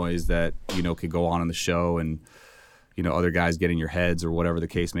outside noise that, could go on in the show and, other guys getting your heads or whatever the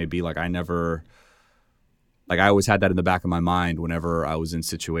case may be. Like I always had that in the back of my mind whenever I was in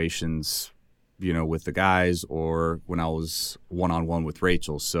situations, with the guys or when I was one-on-one with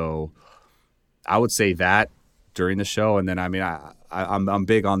Rachel. So I would say that during the show. And then, I'm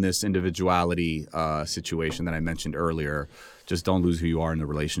big on this individuality situation that I mentioned earlier. Just don't lose who you are in the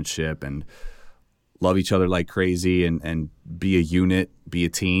relationship and love each other like crazy and be a unit, be a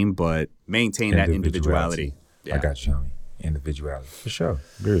team, but maintain that individuality. Yeah. I got you, homie. Individuality. For sure.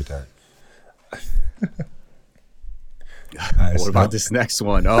 Agree with that. What about this next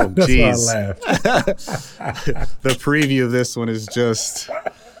one? Oh, geez. That's why I laughed. The preview of this one is just...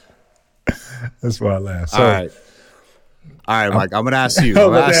 That's why I laughed. So, All right, Mike, I'm going to ask you. I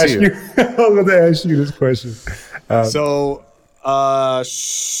was going to ask you this question.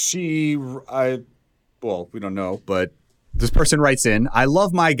 We don't know, but this person writes in, I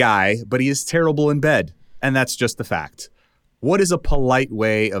love my guy, but he is terrible in bed, and that's just the fact. What is a polite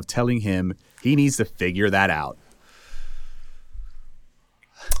way of telling him he needs to figure that out?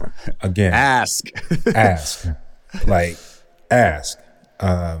 Again, ask.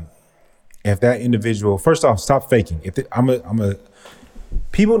 If that individual, first off, stop faking.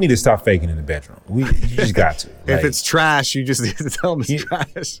 People need to stop faking in the bedroom. You just got to. If it's trash, you just need to tell them it's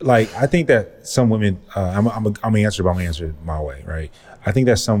trash. Like I think that some women, I'm gonna answer, but I'm gonna answer it my way, right? I think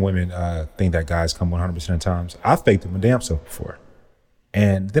that some women think that guys come 100% of the times. I faked it my damn self before,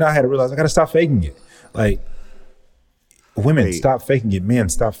 and then I had to realize I got to stop faking it. Like. Women, stop faking it. Men,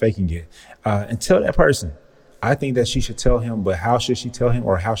 stop faking it. And tell that person. I think that she should tell him, but how should she tell him,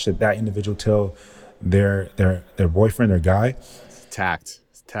 or how should that individual tell their boyfriend, their guy? Tact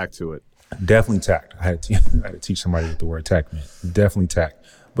to it. Definitely tact. I had to teach somebody what the word tact meant. Definitely tact.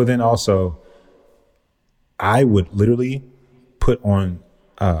 But then also, I would literally put on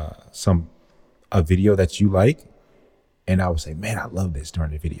a video that you like, and I would say, man, I love this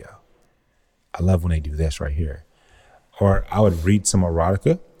during the video. I love when they do this right here. Or I would read some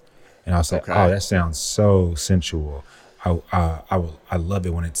erotica, and I'll say, "Oh, that sounds so sensual. I love it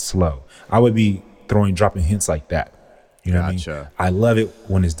when it's slow." I would be dropping hints like that. You know what I mean? I love it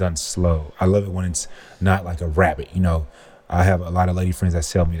when it's done slow. I love it when it's not like a rabbit. I have a lot of lady friends that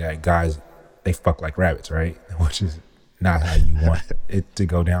tell me that guys, they fuck like rabbits, right? Which is not how you want it to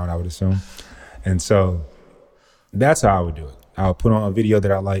go down, I would assume. And so that's how I would do it. I would put on a video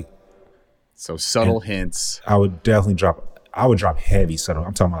that I like. So subtle hints. I would definitely drop heavy subtle.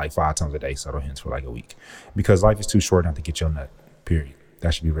 I'm talking about like 5 times a day subtle hints for like a week, because life is too short not to get your nut. Period.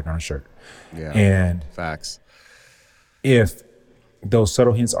 That should be written on a shirt. Yeah. And facts. If those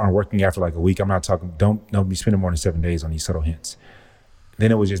subtle hints aren't working after like a week, I'm not talking. Don't be spending more than 7 days on these subtle hints.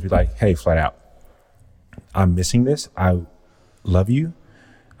 Then it would just be like, hey, flat out, I'm missing this. I love you.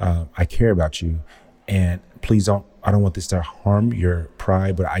 I care about you, and please don't. I don't want this to harm your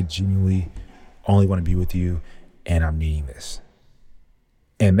pride, but I genuinely only want to be with you, and I'm needing this.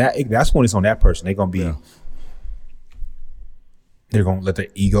 And that's when it's on that person. They're going to be, they're going to let their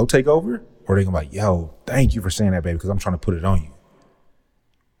ego take over, or they're going to be like, yo, thank you for saying that, baby, because I'm trying to put it on you.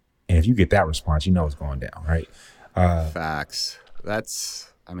 And if you get that response, you know it's going down, right? Facts. That's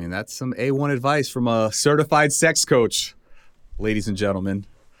some A1 advice from a certified sex coach, ladies and gentlemen.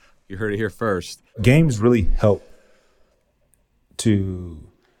 You heard it here first. Games really help to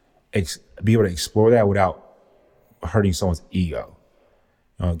be able to explore that without hurting someone's ego.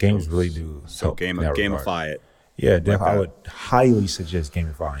 Games really do. So gamify it. Yeah, definitely. I would highly suggest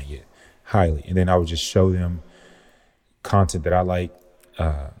gamifying it. Highly. And then I would just show them content that I like.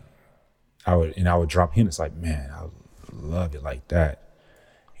 I would drop hints like, man, I love it like that.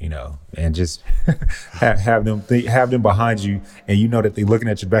 And just have them behind you, and you know that they're looking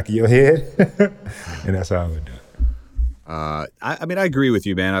at your back of your head, and that's how I would do it. I agree with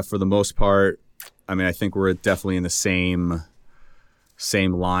you, man. For the most part, I think we're definitely in the same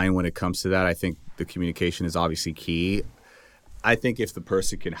line when it comes to that. I think the communication is obviously key. I think if the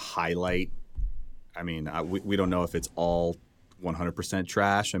person can highlight, we don't know if it's all 100%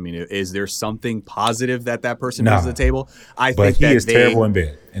 trash. Is there something positive that person brings to the table? But he is terrible in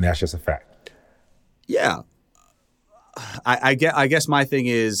bed, and that's just a fact. Yeah. I guess my thing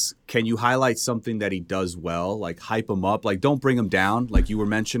is, can you highlight something that he does well? Like hype him up. Like don't bring him down, like you were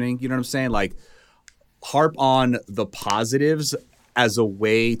mentioning. You know what I'm saying? Like harp on the positives as a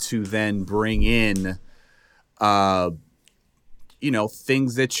way to then bring in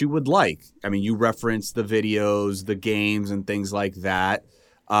things that you would like. You referenced the videos, the games, and things like that.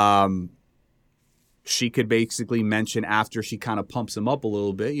 She could basically mention after she kind of pumps him up a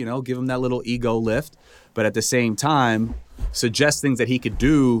little bit, give him that little ego lift. But at the same time, suggest things that he could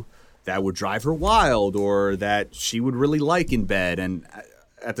do that would drive her wild or that she would really like in bed. And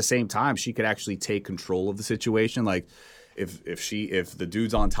at the same time, she could actually take control of the situation. Like if the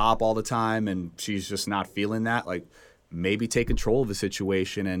dude's on top all the time and she's just not feeling that, like, maybe take control of the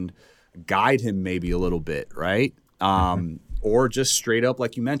situation and guide him maybe a little bit, right? Or just straight up,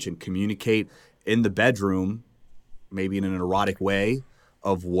 like you mentioned, communicate in the bedroom, maybe in an erotic way,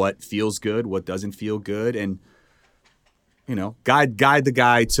 of what feels good, what doesn't feel good, and guide the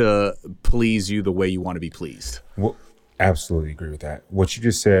guy to please you the way you want to be pleased. Well, absolutely agree with that. What you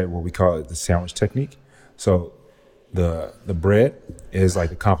just said, what we call it the sandwich technique. So the bread is like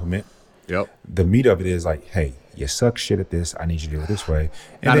the compliment. Yep. The meat of it is like, hey, you suck shit at this. I need you to do it this way.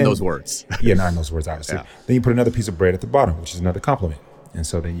 And not in those words. Yeah, not in those words, obviously. Yeah. Then you put another piece of bread at the bottom, which is another compliment. And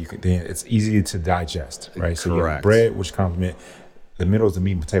so then it's easy to digest, right? Correct. So you have bread, which compliment. The middle is the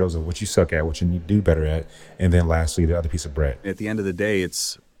meat and potatoes of what you suck at, what you need to do better at. And then lastly, the other piece of bread. At the end of the day,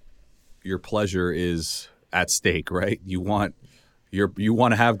 it's your pleasure is at stake, right? You want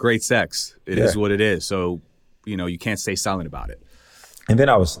to have great sex. It is what it is. So, you can't stay silent about it. And then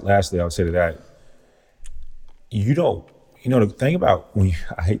I would say to that, the thing about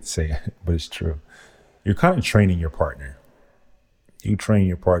I hate to say it, but it's true. You're kind of training your partner. You train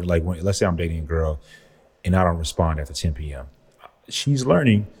your partner, like let's say I'm dating a girl and I don't respond after 10 p.m. She's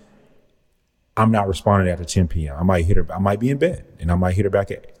learning I'm not responding after 10 p.m. I might be in bed and I might hit her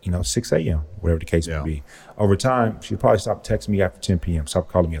back at, 6 a.m., whatever the case may be. Over time, she'll probably stop texting me after 10 p.m., stop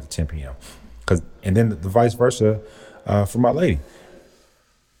calling me after 10 p.m. And then the vice versa for my lady.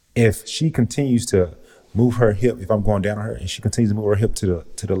 If she continues to move her hip, if I'm going down on her and she continues to move her hip to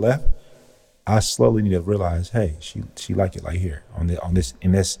the left, I slowly need to realize, hey, she like it like here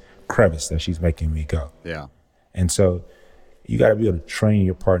in this crevice that she's making me go. Yeah. And so you got to be able to train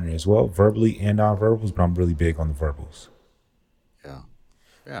your partner as well, verbally and non-verbals, but I'm really big on the verbals. Yeah.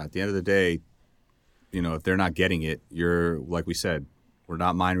 Yeah. At the end of the day, if they're not getting it, you're, like we said, we're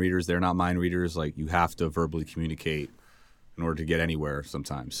not mind readers. They're not mind readers. Like, you have to verbally communicate in order to get anywhere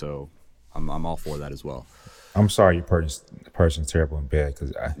sometimes. So I'm all for that as well. I'm sorry your person's terrible in bed,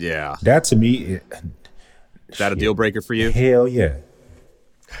 because that to me, is that a deal breaker for you? Hell yeah.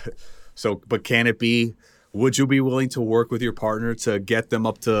 So, but can it be? Would you be willing to work with your partner to get them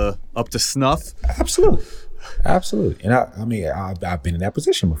up to snuff? Absolutely. And I've been in that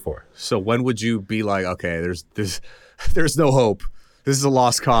position before. So when would you be like, okay, there's no hope. This is a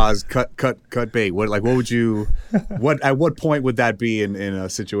lost cause. Cut bait. What would you? At what point would that be in a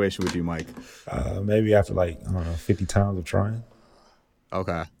situation with you, Mike? Maybe after 50 times of trying.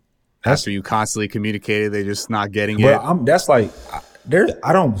 Okay. After you constantly communicated, they just not getting it. Well,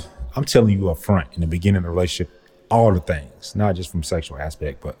 I'm telling you up front in the beginning of the relationship, all the things, not just from sexual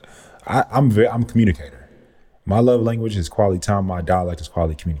aspect, but I'm a communicator. My love language is quality time. My dialect is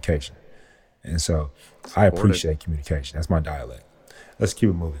quality communication. And so I appreciate communication. That's my dialect. Let's keep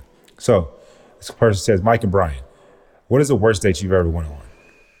it moving. So this person says, Mike and Brian, What is the worst date you've ever went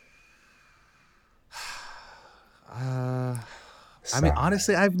I on? mean,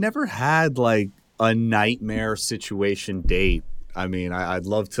 honestly, I've never had like a nightmare situation date. I mean, I'd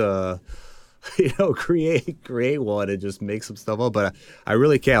love to, create one and just make some stuff up, but I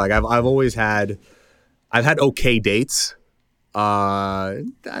really can't. Like I've had okay dates. I've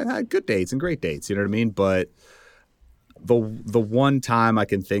had good dates and great dates. You know what I mean? But the one time I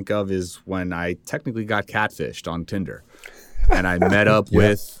can think of is when I technically got catfished on Tinder, and I met up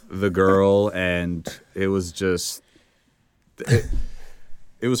with the girl, and it was just.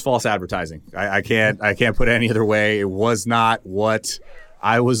 It was false advertising. I can't put it any other way. It was not what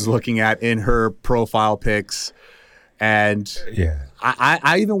I was looking at in her profile pics. And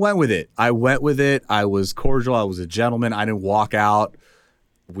I even went with it. I was cordial. I was a gentleman. I didn't walk out.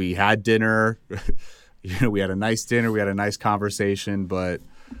 We had dinner. We had a nice dinner. We had a nice conversation. But,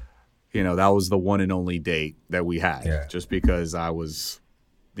 that was the one and only date that we had just because I was,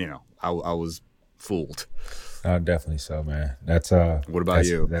 I was fooled. Definitely so, man. That's What about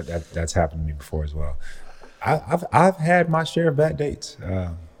you? That's happened to me before as well. I've had my share of bad dates.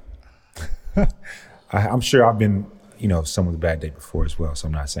 I'm sure I've been, some of the bad dates before as well. So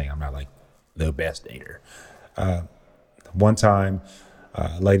I'm not saying I'm not like the best dater. One time,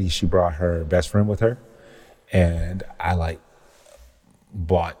 a lady, she brought her best friend with her, and I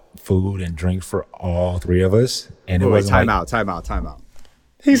bought food and drink for all three of us. And wait, time out.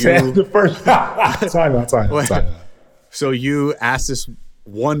 He said the first time out. So you asked this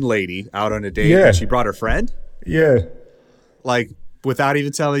one lady out on a date and she brought her friend? Yeah. Like without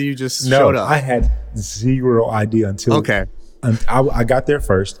even telling you, just showed up? I had zero idea until I got there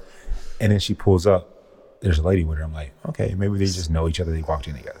first, and then she pulls up. There's a lady with her. I'm like, okay, maybe they just know each other. They walked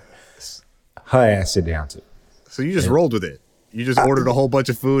in together. Her ass sit down too. So you just rolled with it. You just ordered a whole bunch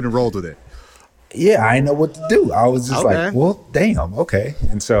of food and rolled with it. Yeah, I didn't know what to do. I was just like, well, damn, okay.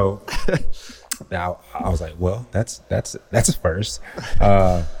 And so now I was like, well, that's a first.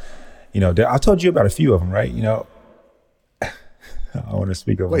 I told you about a few of them, right? I want to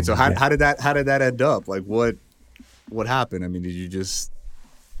speak of. Wait, so how did that end up? Like what happened? I mean, did you just?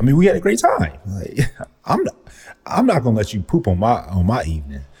 I mean, we had a great time. Like, I'm not gonna let you poop on my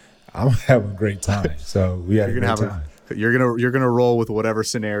evening. I'm having a great time. So we had a great time. You're gonna roll with whatever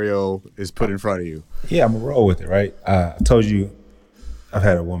scenario is put in front of you. Yeah, I'm gonna roll with it, right? I told you, I've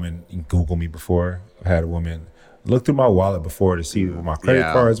had a woman Google me before. I've had a woman look through my wallet before to see what my credit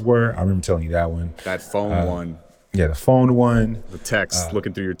cards were. I remember telling you that one. That phone one. Yeah, the phone one. The text,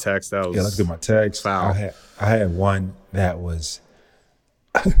 looking through your text. That was look through my text. Foul. I had one that was.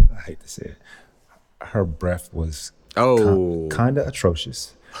 I hate to say it. Her breath was kind of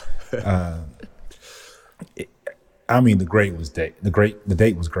atrocious. The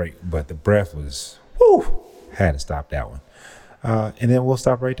date was great, but the breath was, had to stop that one. And then we'll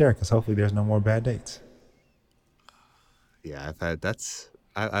stop right there because hopefully there's no more bad dates. Yeah,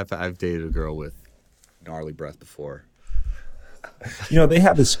 I've dated a girl with gnarly breath before. They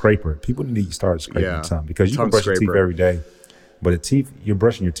have this scraper. People need to start scraping the tongue because you can brush your teeth every day, but you're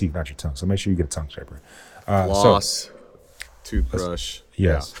brushing your teeth, not your tongue. So make sure you get a tongue scraper. Floss, toothbrush.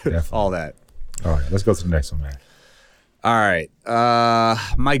 Yes, definitely. All that. All right, let's go to the next one, man. All right.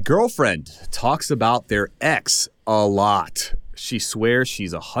 My girlfriend talks about their ex a lot. She swears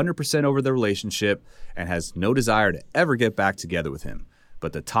she's 100% over the relationship and has no desire to ever get back together with him.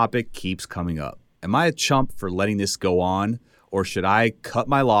 But the topic keeps coming up. Am I a chump for letting this go on, or should I cut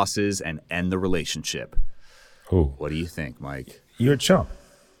my losses and end the relationship? Ooh. What do you think, Mike? You're a chump.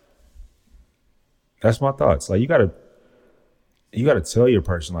 That's my thoughts. Like you gotta tell your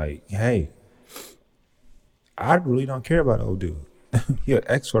person, like, hey, I really don't care about old dude. You're an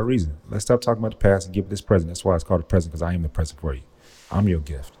ex for a reason. Let's stop talking about the past and give it this present. That's why it's called a present, because I am the present for you. I'm your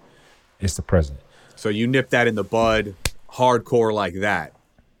gift. It's the present. So you nip that in the bud, hardcore like that.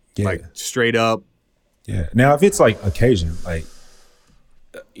 Yeah. Like straight up. Yeah. Now, if it's like occasion, like,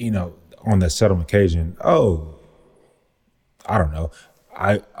 on the settlement occasion, I don't know.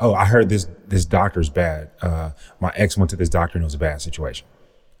 I heard this doctor's bad. My ex went to this doctor and it was a bad situation.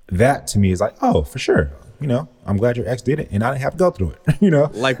 That to me is like, for sure. I'm glad your ex did it and I didn't have to go through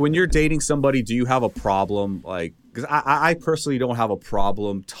it, Like when you're dating somebody, do you have a problem? Like, because I personally don't have a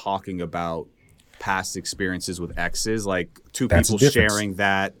problem talking about past experiences with exes, like two people sharing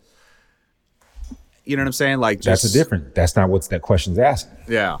that. You know what I'm saying? Like, that's a different. That's not what that question's asking.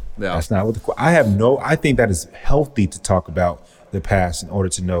 Yeah. That's not what I think that is healthy to talk about the past in order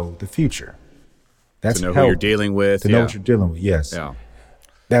to know the future. That's to know who you're dealing with. To know what you're dealing with. Yes. Yeah.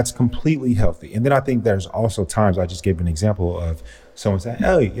 That's completely healthy. And then I think there's also times, I just gave an example of someone said,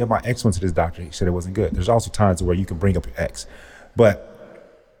 "Oh, yeah, my ex went to this doctor. He said it wasn't good." There's also times where you can bring up your ex, but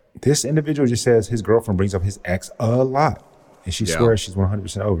this individual just says his girlfriend brings up his ex a lot, and she swears she's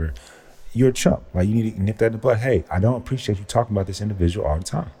 100% over. You're a chump. Like, you need to nip that in the butt. Hey, I don't appreciate you talking about this individual all the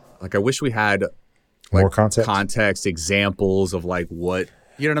time. Like, I wish we had more context, examples of like what,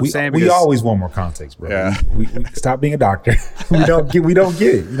 you know what I'm saying? We always want more context, bro. Yeah. We stop being a doctor. we don't get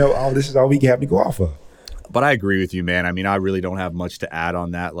it. You know, this is all we have to go off of. But I agree with you, man. I mean, I really don't have much to add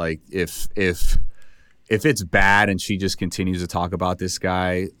on that. Like, if it's bad and she just continues to talk about this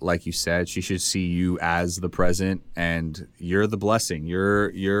guy, like you said, she should see you as the present, and you're the blessing.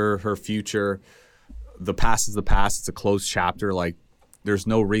 You're her future. The past is the past. It's a closed chapter. Like, there's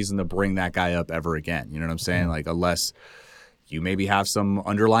no reason to bring that guy up ever again. You know what I'm saying? Like, unless you maybe have some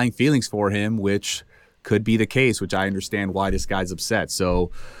underlying feelings for him, which could be the case, which I understand why this guy's upset.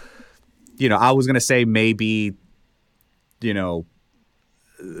 So, you know, I was going to say maybe, you know,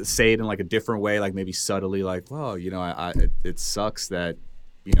 say it in like a different way, like maybe subtly, like, well, you know, it sucks that,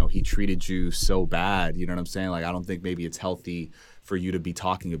 you know, he treated you so bad. You know what I'm saying? Like, I don't think maybe it's healthy for you to be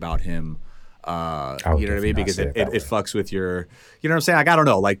talking about him. You know what I mean? Because it fucks with your, you know what I'm saying? Like, I don't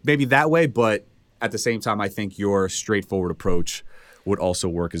know, like maybe that way, but at the same time, I think your straightforward approach would also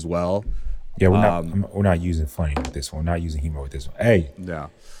work as well. Yeah, we're not using funny with this one. We're not using humor with this one. Hey, yeah.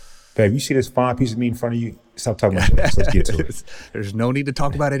 Babe, you see this fine piece of meat in front of you? Stop talking about that. Let's get to it. There's no need to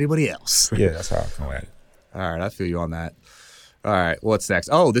talk about anybody else. Yeah, that's how I come at it. All right, I feel you on that. All right, what's next?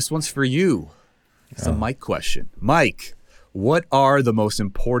 Oh, this one's for you. It's a Mike question. Mike, what are the most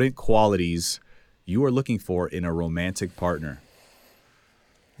important qualities you are looking for in a romantic partner?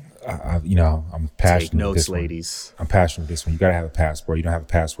 I'm passionate. Take notes, ladies. I'm passionate with this one. You got to have a passport. You don't have a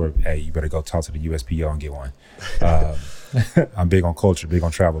passport, hey, you better go talk to the USPO and get one. I'm big on culture, big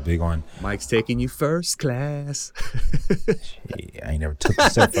on travel, big on... Mike's taking you first class. Yeah, I ain't never took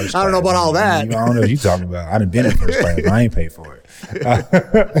myself first class. I don't know about all that. I don't know what you're talking about. I done been in first class. I ain't paid for it.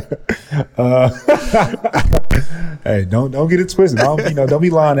 Hey, don't get it twisted. Don't be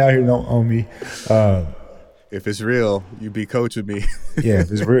lying out here on me. If it's real, you be coaching me. Yeah,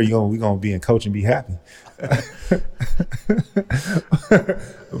 if it's real, we gonna be in coach and be happy.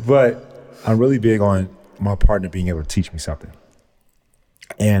 But I'm really big on my partner being able to teach me something.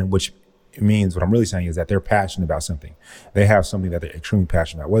 And which means what I'm really saying is that they're passionate about something. They have something that they're extremely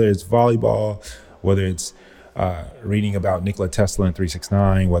passionate about, whether it's volleyball, whether it's reading about Nikola Tesla and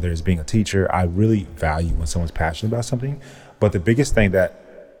 369, whether it's being a teacher. I really value when someone's passionate about something. But the biggest thing that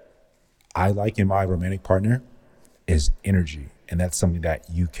I like in my romantic partner is energy. And that's something that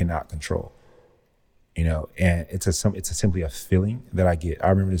you cannot control. You know, and it's simply a feeling that I get. I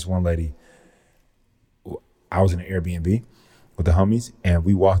remember this one lady, I was in an Airbnb with the homies, and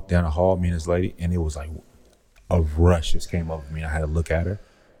we walked down the hall, me and this lady, and it was like a rush just came over me. I had to look at her.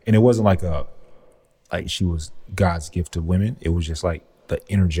 And it wasn't like she was God's gift to women. It was just like the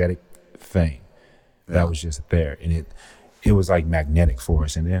energetic thing that was just there. And it was like magnetic for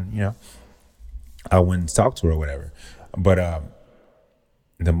us. And then, you know, I went and talked to her or whatever. But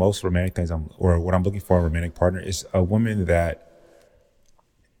the most romantic things what I'm looking for in a romantic partner is a woman that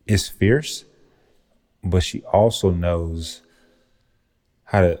is fierce, but she also knows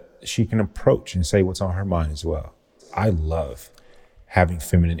she can approach and say what's on her mind as well. I love having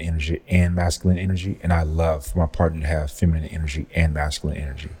feminine energy and masculine energy, and I love for my partner to have feminine energy and masculine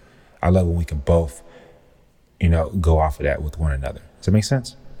energy. I love when we can both, you know, go off of that with one another. Does that make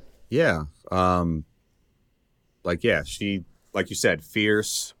sense? Yeah. She, like you said,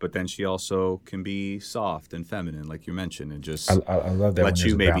 fierce, but then she also can be soft and feminine, like you mentioned, and just I love that. Let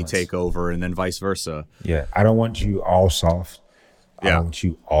you maybe take over, and then vice versa. Yeah, I don't want you all soft. I don't want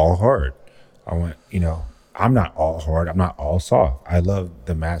you all hard. I want, you know, I'm not all hard. I'm not all soft. I love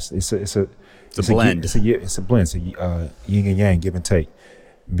the mass. It's a blend. It's a blend. It's a yin and yang, give and take.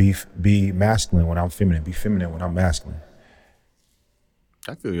 Be masculine when I'm feminine. Be feminine when I'm masculine.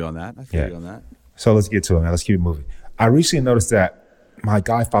 I feel you on that. You on that. So let's get to it, man. Let's keep it moving. I recently noticed that my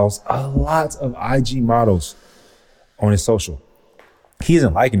guy follows a lot of IG models on his social. He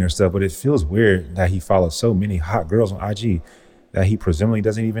isn't liking their stuff, but it feels weird that he follows so many hot girls on IG that he presumably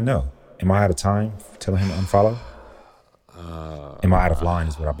doesn't even know. Am I out of time for telling him to unfollow? Am I out of line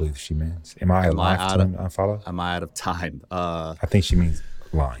is what I believe she means. Am I out of line for telling him to unfollow? Am I out of time? I think she means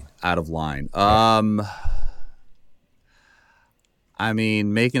line. Out of line. I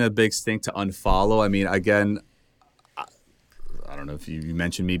mean, making a big stink to unfollow. I mean, again, I don't know if you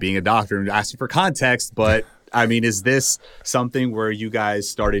mentioned me being a doctor and asking for context, but I mean, is this something where you guys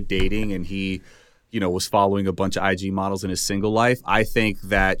started dating and he, you know, was following a bunch of IG models in his single life? I think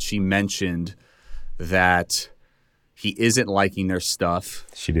that she mentioned that he isn't liking their stuff.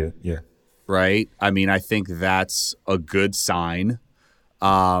 She did, yeah. Right? I mean, I think that's a good sign.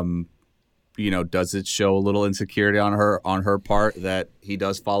 Does it show a little insecurity on her part that he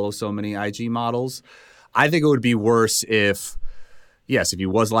does follow so many IG models? I think it would be worse if he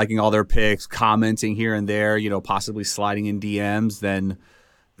was liking all their pics, commenting here and there, possibly sliding in DMs, then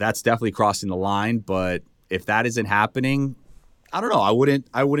that's definitely crossing the line. But if that isn't happening, I don't know.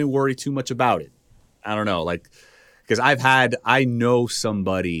 I wouldn't worry too much about it. I don't know, because I know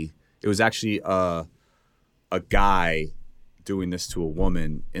somebody. It was actually a guy doing this to a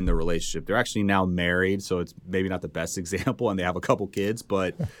woman in the relationship. They're actually now married, so it's maybe not the best example, and they have a couple kids,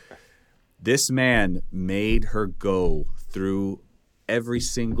 but this man made her go through every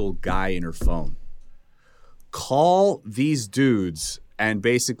single guy in her phone, call these dudes, and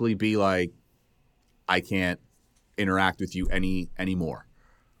basically be like, I can't interact with you anymore.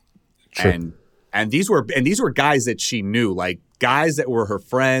 True. And these were guys that she knew, like guys that were her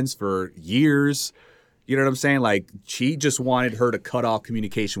friends for years. You know what I'm saying? Like, she just wanted her to cut off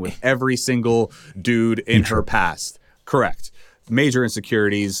communication with every single dude in her past. Correct. Major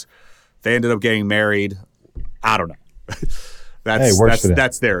insecurities. They ended up getting married. I don't know.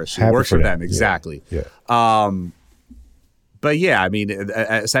 That's their issue. Works for them. Exactly. Yeah. But yeah, I mean,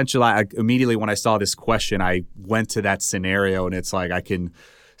 essentially, immediately when I saw this question, I went to that scenario, and it's like I can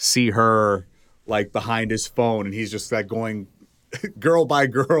see her like behind his phone, and he's just like going girl by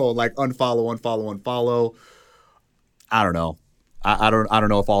girl, like unfollow. I don't know. I don't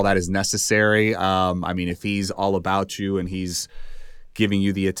know if all that is necessary. I mean, if he's all about you and he's giving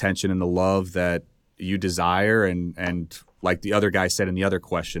you the attention and the love that you desire, and like the other guy said in the other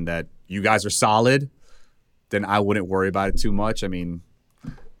question, that you guys are solid, then I wouldn't worry about it too much. I mean,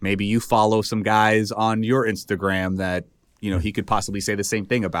 maybe you follow some guys on your Instagram that, he could possibly say the same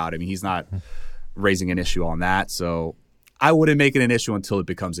thing about. I mean, he's not raising an issue on that. So I wouldn't make it an issue until it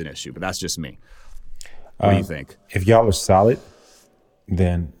becomes an issue, but that's just me. What do you think? If y'all are solid,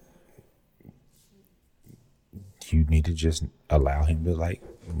 then you need to just allow him to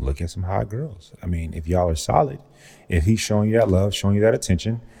look at some hot girls. I mean, if y'all are solid, if he's showing you that love, showing you that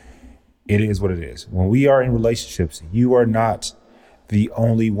attention, it is what it is. When we are in relationships, you are not the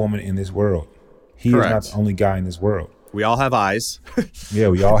only woman in this world. He Correct. Is not the only guy in this world. We all have eyes. Yeah,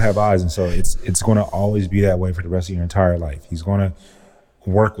 we all have eyes. And so it's going to always be that way for the rest of your entire life. He's going to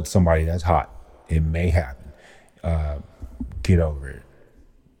work with somebody that's hot. It may happen. Get over it.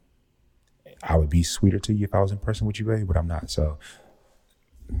 I would be sweeter to you if I was in person with you, baby, but I'm not. So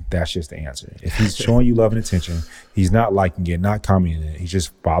that's just the answer. If he's showing you love and attention, he's not liking it, not commenting it, he's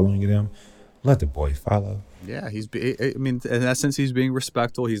just following them, let the boy follow. Yeah, in essence, he's being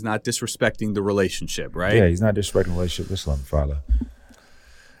respectful. He's not disrespecting the relationship, right? Yeah, he's not disrespecting the relationship. Just let him follow.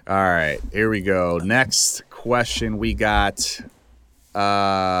 All right, here we go. Next question we got.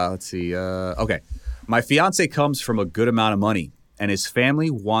 Let's see. Okay. My fiance comes from a good amount of money, and his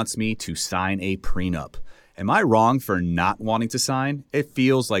family wants me to sign a prenup. Am I wrong for not wanting to sign? It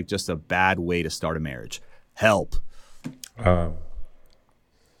feels like just a bad way to start a marriage. Help. My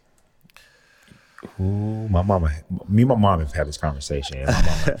mom have had this conversation, and my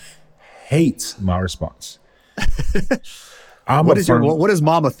mama hates my response. What does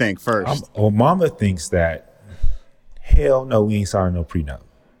mama think first? Mama thinks that, hell no, we ain't signing no prenup.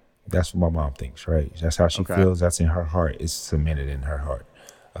 That's what my mom thinks, right? That's how she feels. That's in her heart. It's cemented in her heart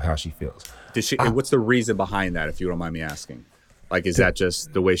of how she feels. What's the reason behind that, if you don't mind me asking? Like, is that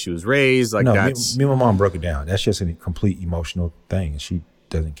just the way she was raised? Like, no, me and my mom broke it down. That's just a complete emotional thing, and she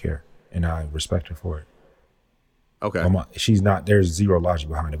doesn't care, and I respect her for it. Okay. She's not. There's zero logic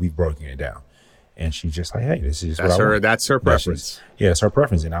behind it. We've broken it down, and she's just like, hey, this is what I want. That's her preference. It's her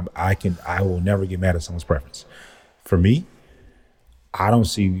preference, and I will never get mad at someone's preference. For me, I don't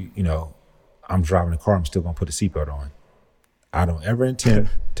see, I'm driving a car, I'm still going to put a seatbelt on. I don't ever intend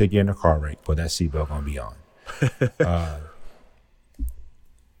to get in a car wreck, but that seatbelt going to be on.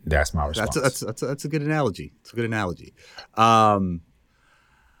 That's my response. That's a good analogy. It's a good analogy. I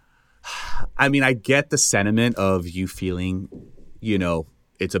mean, I get the sentiment of you feeling,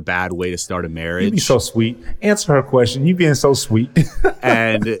 it's a bad way to start a marriage. You be so sweet. Answer her question. You being so sweet.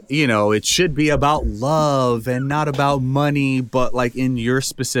 And, it should be about love and not about money. But like in your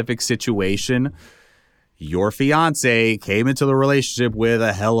specific situation, your fiance came into the relationship with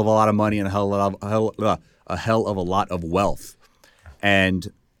a hell of a lot of money and a hell of a lot of wealth.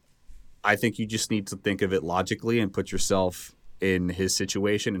 And I think you just need to think of it logically and put yourself in his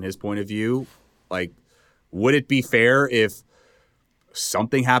situation and his point of view. Like, would it be fair if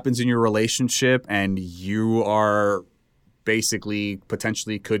something happens in your relationship and you are basically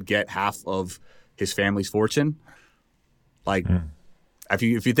potentially could get half of his family's fortune? Like, if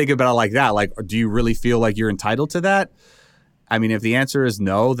you think about it like that, like, do you really feel like you're entitled to that? I mean, if the answer is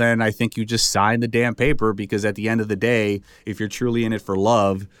no, then I think you just sign the damn paper, because at the end of the day, if you're truly in it for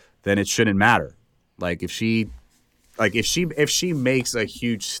love, then it shouldn't matter. Like, if she makes a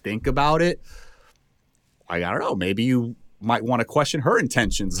huge stink about it, I don't know, maybe you might want to question her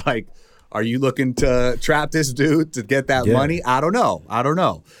intentions. Like, are you looking to trap this dude to get that money? I don't know.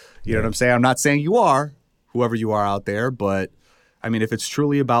 You know what I'm saying? I'm not saying you are, whoever you are out there, but I mean, if it's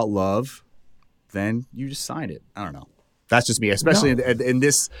truly about love, then you just sign it. I don't know. That's just me, especially in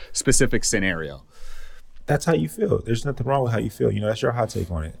this specific scenario. That's how you feel. There's nothing wrong with how you feel. You know, that's your hot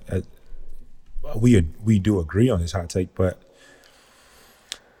take on it. We do agree on this hot take, but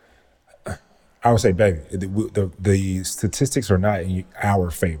I would say, baby, the statistics are not in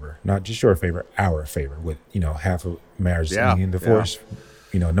our favor, not just your favor, our favor. With, you know, half of marriages ending in divorce,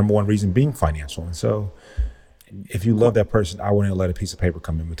 you know, number one reason being financial. And so, if you love that person, I wouldn't let a piece of paper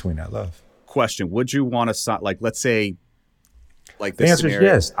come in between that love. Question: would you want to sign? Like, let's say, like the answer is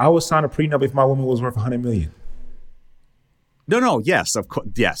yes. I would sign a prenup if my woman was worth $100 million. No, yes, of course,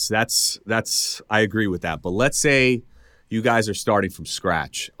 yes. That's I agree with that. But let's say you guys are starting from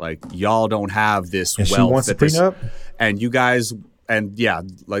scratch. Like, y'all don't have this and wealth. She wants a prenup, and you guys, and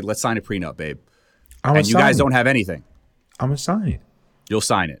like, let's sign a prenup, babe. And you guys don't have anything. I'm gonna sign it. You'll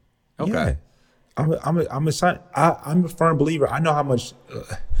sign it. Okay. Yeah. I'm a sign. I'm a firm believer. I know how much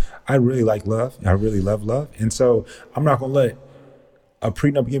I really like love. I really love love, and so I'm not gonna let a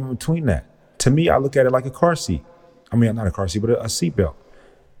prenup get in between that. To me, I look at it like a car seat. I mean, not a car seat, but a seatbelt.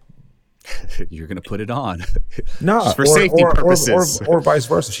 You're going to put it on. No, for safety purposes. Or vice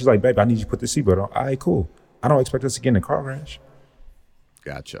versa. She's like, babe, I need you to put the seatbelt on. All right, cool. I don't expect us to get in the car crash.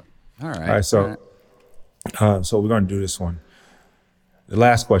 Gotcha. All right. All right, so we're going to do this one. The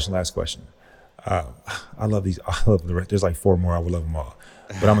last question. I love these. I love the rest. There's like 4 more. I would love them all.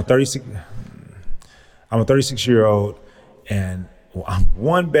 But I'm a 36-year-old, and I'm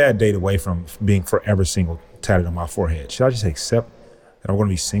one bad date away from being forever single tatted on my forehead. Should I just accept that I'm going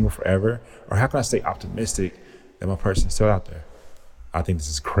to be single forever? Or how can I stay optimistic that my person's still out there? I think this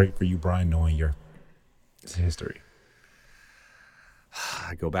is great for you, Brian, knowing your history.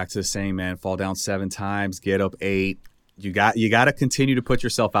 I go back to the saying, man, fall down 7 times, get up 8. You got to continue to put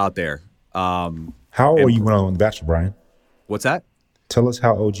yourself out there. How old were you when on The Bachelor, Brian? What's that? Tell us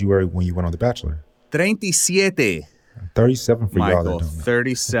how old you were when you went on The Bachelor. 37. 37 for Michael, y'all that don't know.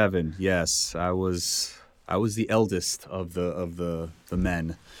 37. Yes, I was the eldest of the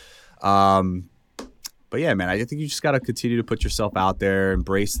men. But yeah, man, I think you just got to continue to put yourself out there,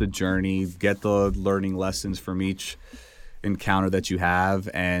 embrace the journey, get the learning lessons from each encounter that you have,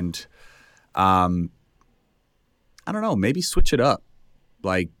 and I don't know, maybe switch it up.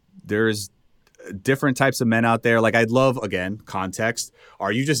 Like, there's different types of men out there. Like, I'd love, again, context.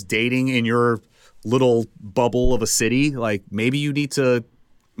 Are you just dating in your little bubble of a city? Like, maybe you need to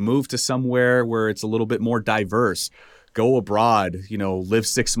move to somewhere where it's a little bit more diverse. Go abroad, you know, live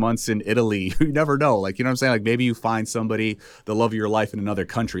 6 months in Italy. You never know. Like, you know what I'm saying? Like, maybe you find somebody, the love of your life in another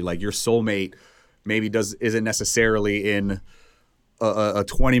country. Like, your soulmate maybe isn't necessarily in a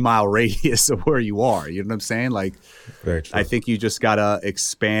 20-mile radius of where you are. You know what I'm saying? Like, very true. I think you just got to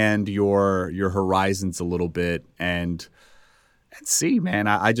expand your horizons a little bit and see, man.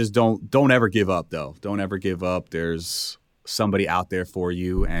 I just don't ever give up, though. Don't ever give up. There's somebody out there for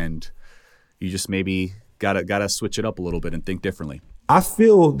you, and you just maybe gotta switch it up a little bit and think differently. I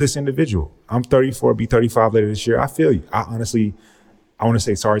feel this individual. I'm 34, be 35 later this year. I feel you. I want to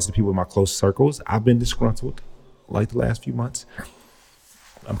say sorry to the people in my close circles. I've been disgruntled like the last few months.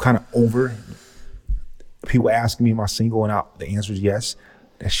 I'm kind of over people asking me, am I single? And the answer is yes.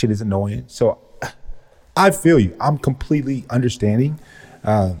 That shit is annoying. So I feel you. I'm completely understanding.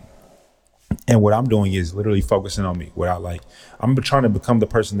 And what I'm doing is literally focusing on me. I'm trying to become the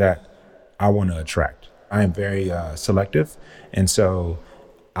person that I want to attract. I am very selective. And so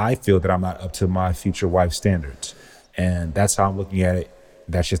I feel that I'm not up to my future wife's standards. And that's how I'm looking at it.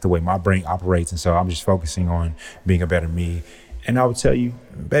 That's just the way my brain operates. And so I'm just focusing on being a better me. And I would tell you,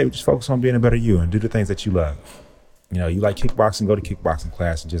 baby, just focus on being a better you and do the things that you love. You know, you like kickboxing, go to kickboxing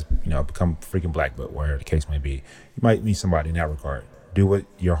class and just, you know, become a freaking black belt, whatever the case may be. You might meet somebody in that regard. Do what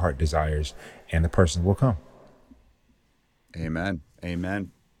your heart desires and the person will come. Amen.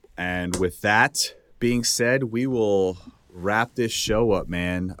 Amen. And with that being said, we will wrap this show up,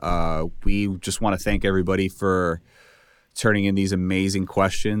 man. We just want to thank everybody for turning in these amazing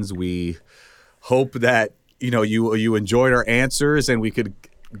questions. We hope that, you know, you enjoyed our answers and we could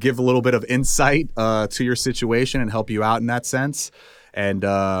give a little bit of insight to your situation and help you out in that sense. And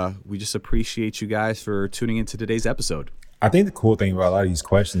we just appreciate you guys for tuning into today's episode. I think the cool thing about a lot of these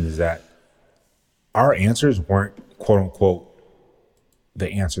questions is that our answers weren't quote unquote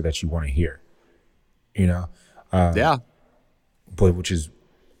the answer that you want to hear, you know? But which is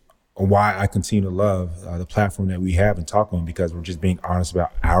why I continue to love the platform that we have and talk on, because we're just being honest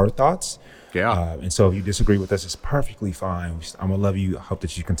about our thoughts. Yeah. And so if you disagree with us, it's perfectly fine. I'm gonna love you. I hope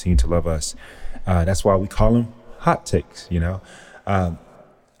that you continue to love us. That's why we call them hot takes, you know?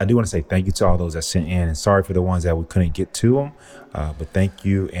 I do want to say thank you to all those that sent in, and sorry for the ones that we couldn't get to them. But thank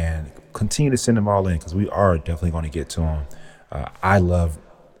you, and continue to send them all in, because we are definitely going to get to them. I love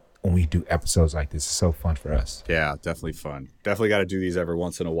when we do episodes like this. It's so fun for us. Yeah, definitely fun. Definitely got to do these every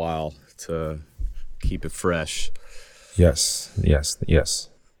once in a while to keep it fresh. Yes.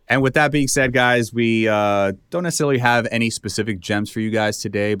 And with that being said, guys, we don't necessarily have any specific gems for you guys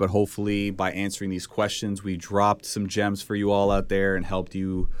today, but hopefully by answering these questions, we dropped some gems for you all out there and helped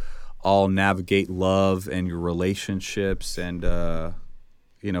you all navigate love and your relationships. And,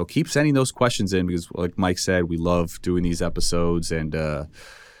 keep sending those questions in, because like Mike said, we love doing these episodes, and,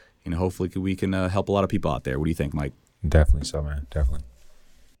 hopefully we can help a lot of people out there. What do you think, Mike? Definitely so, man. Definitely.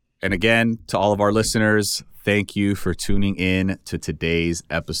 And again, to all of our listeners, thank you for tuning in to today's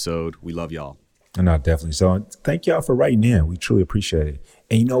episode. We love y'all. No, definitely. So thank y'all for writing in. We truly appreciate it.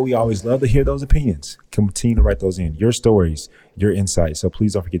 And we always love to hear those opinions. Continue to write those in, your stories, your insights. So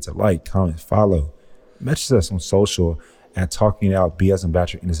please don't forget to like, comment, follow. Message us on social at Talking It Out BS and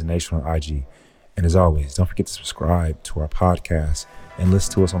Bachelor Innocent Nation on IG. And as always, don't forget to subscribe to our podcast and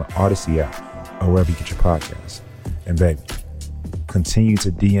listen to us on the Odyssey app or wherever you get your podcasts. And baby, continue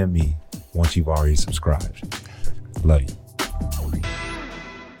to DM me once you've already subscribed. Love you.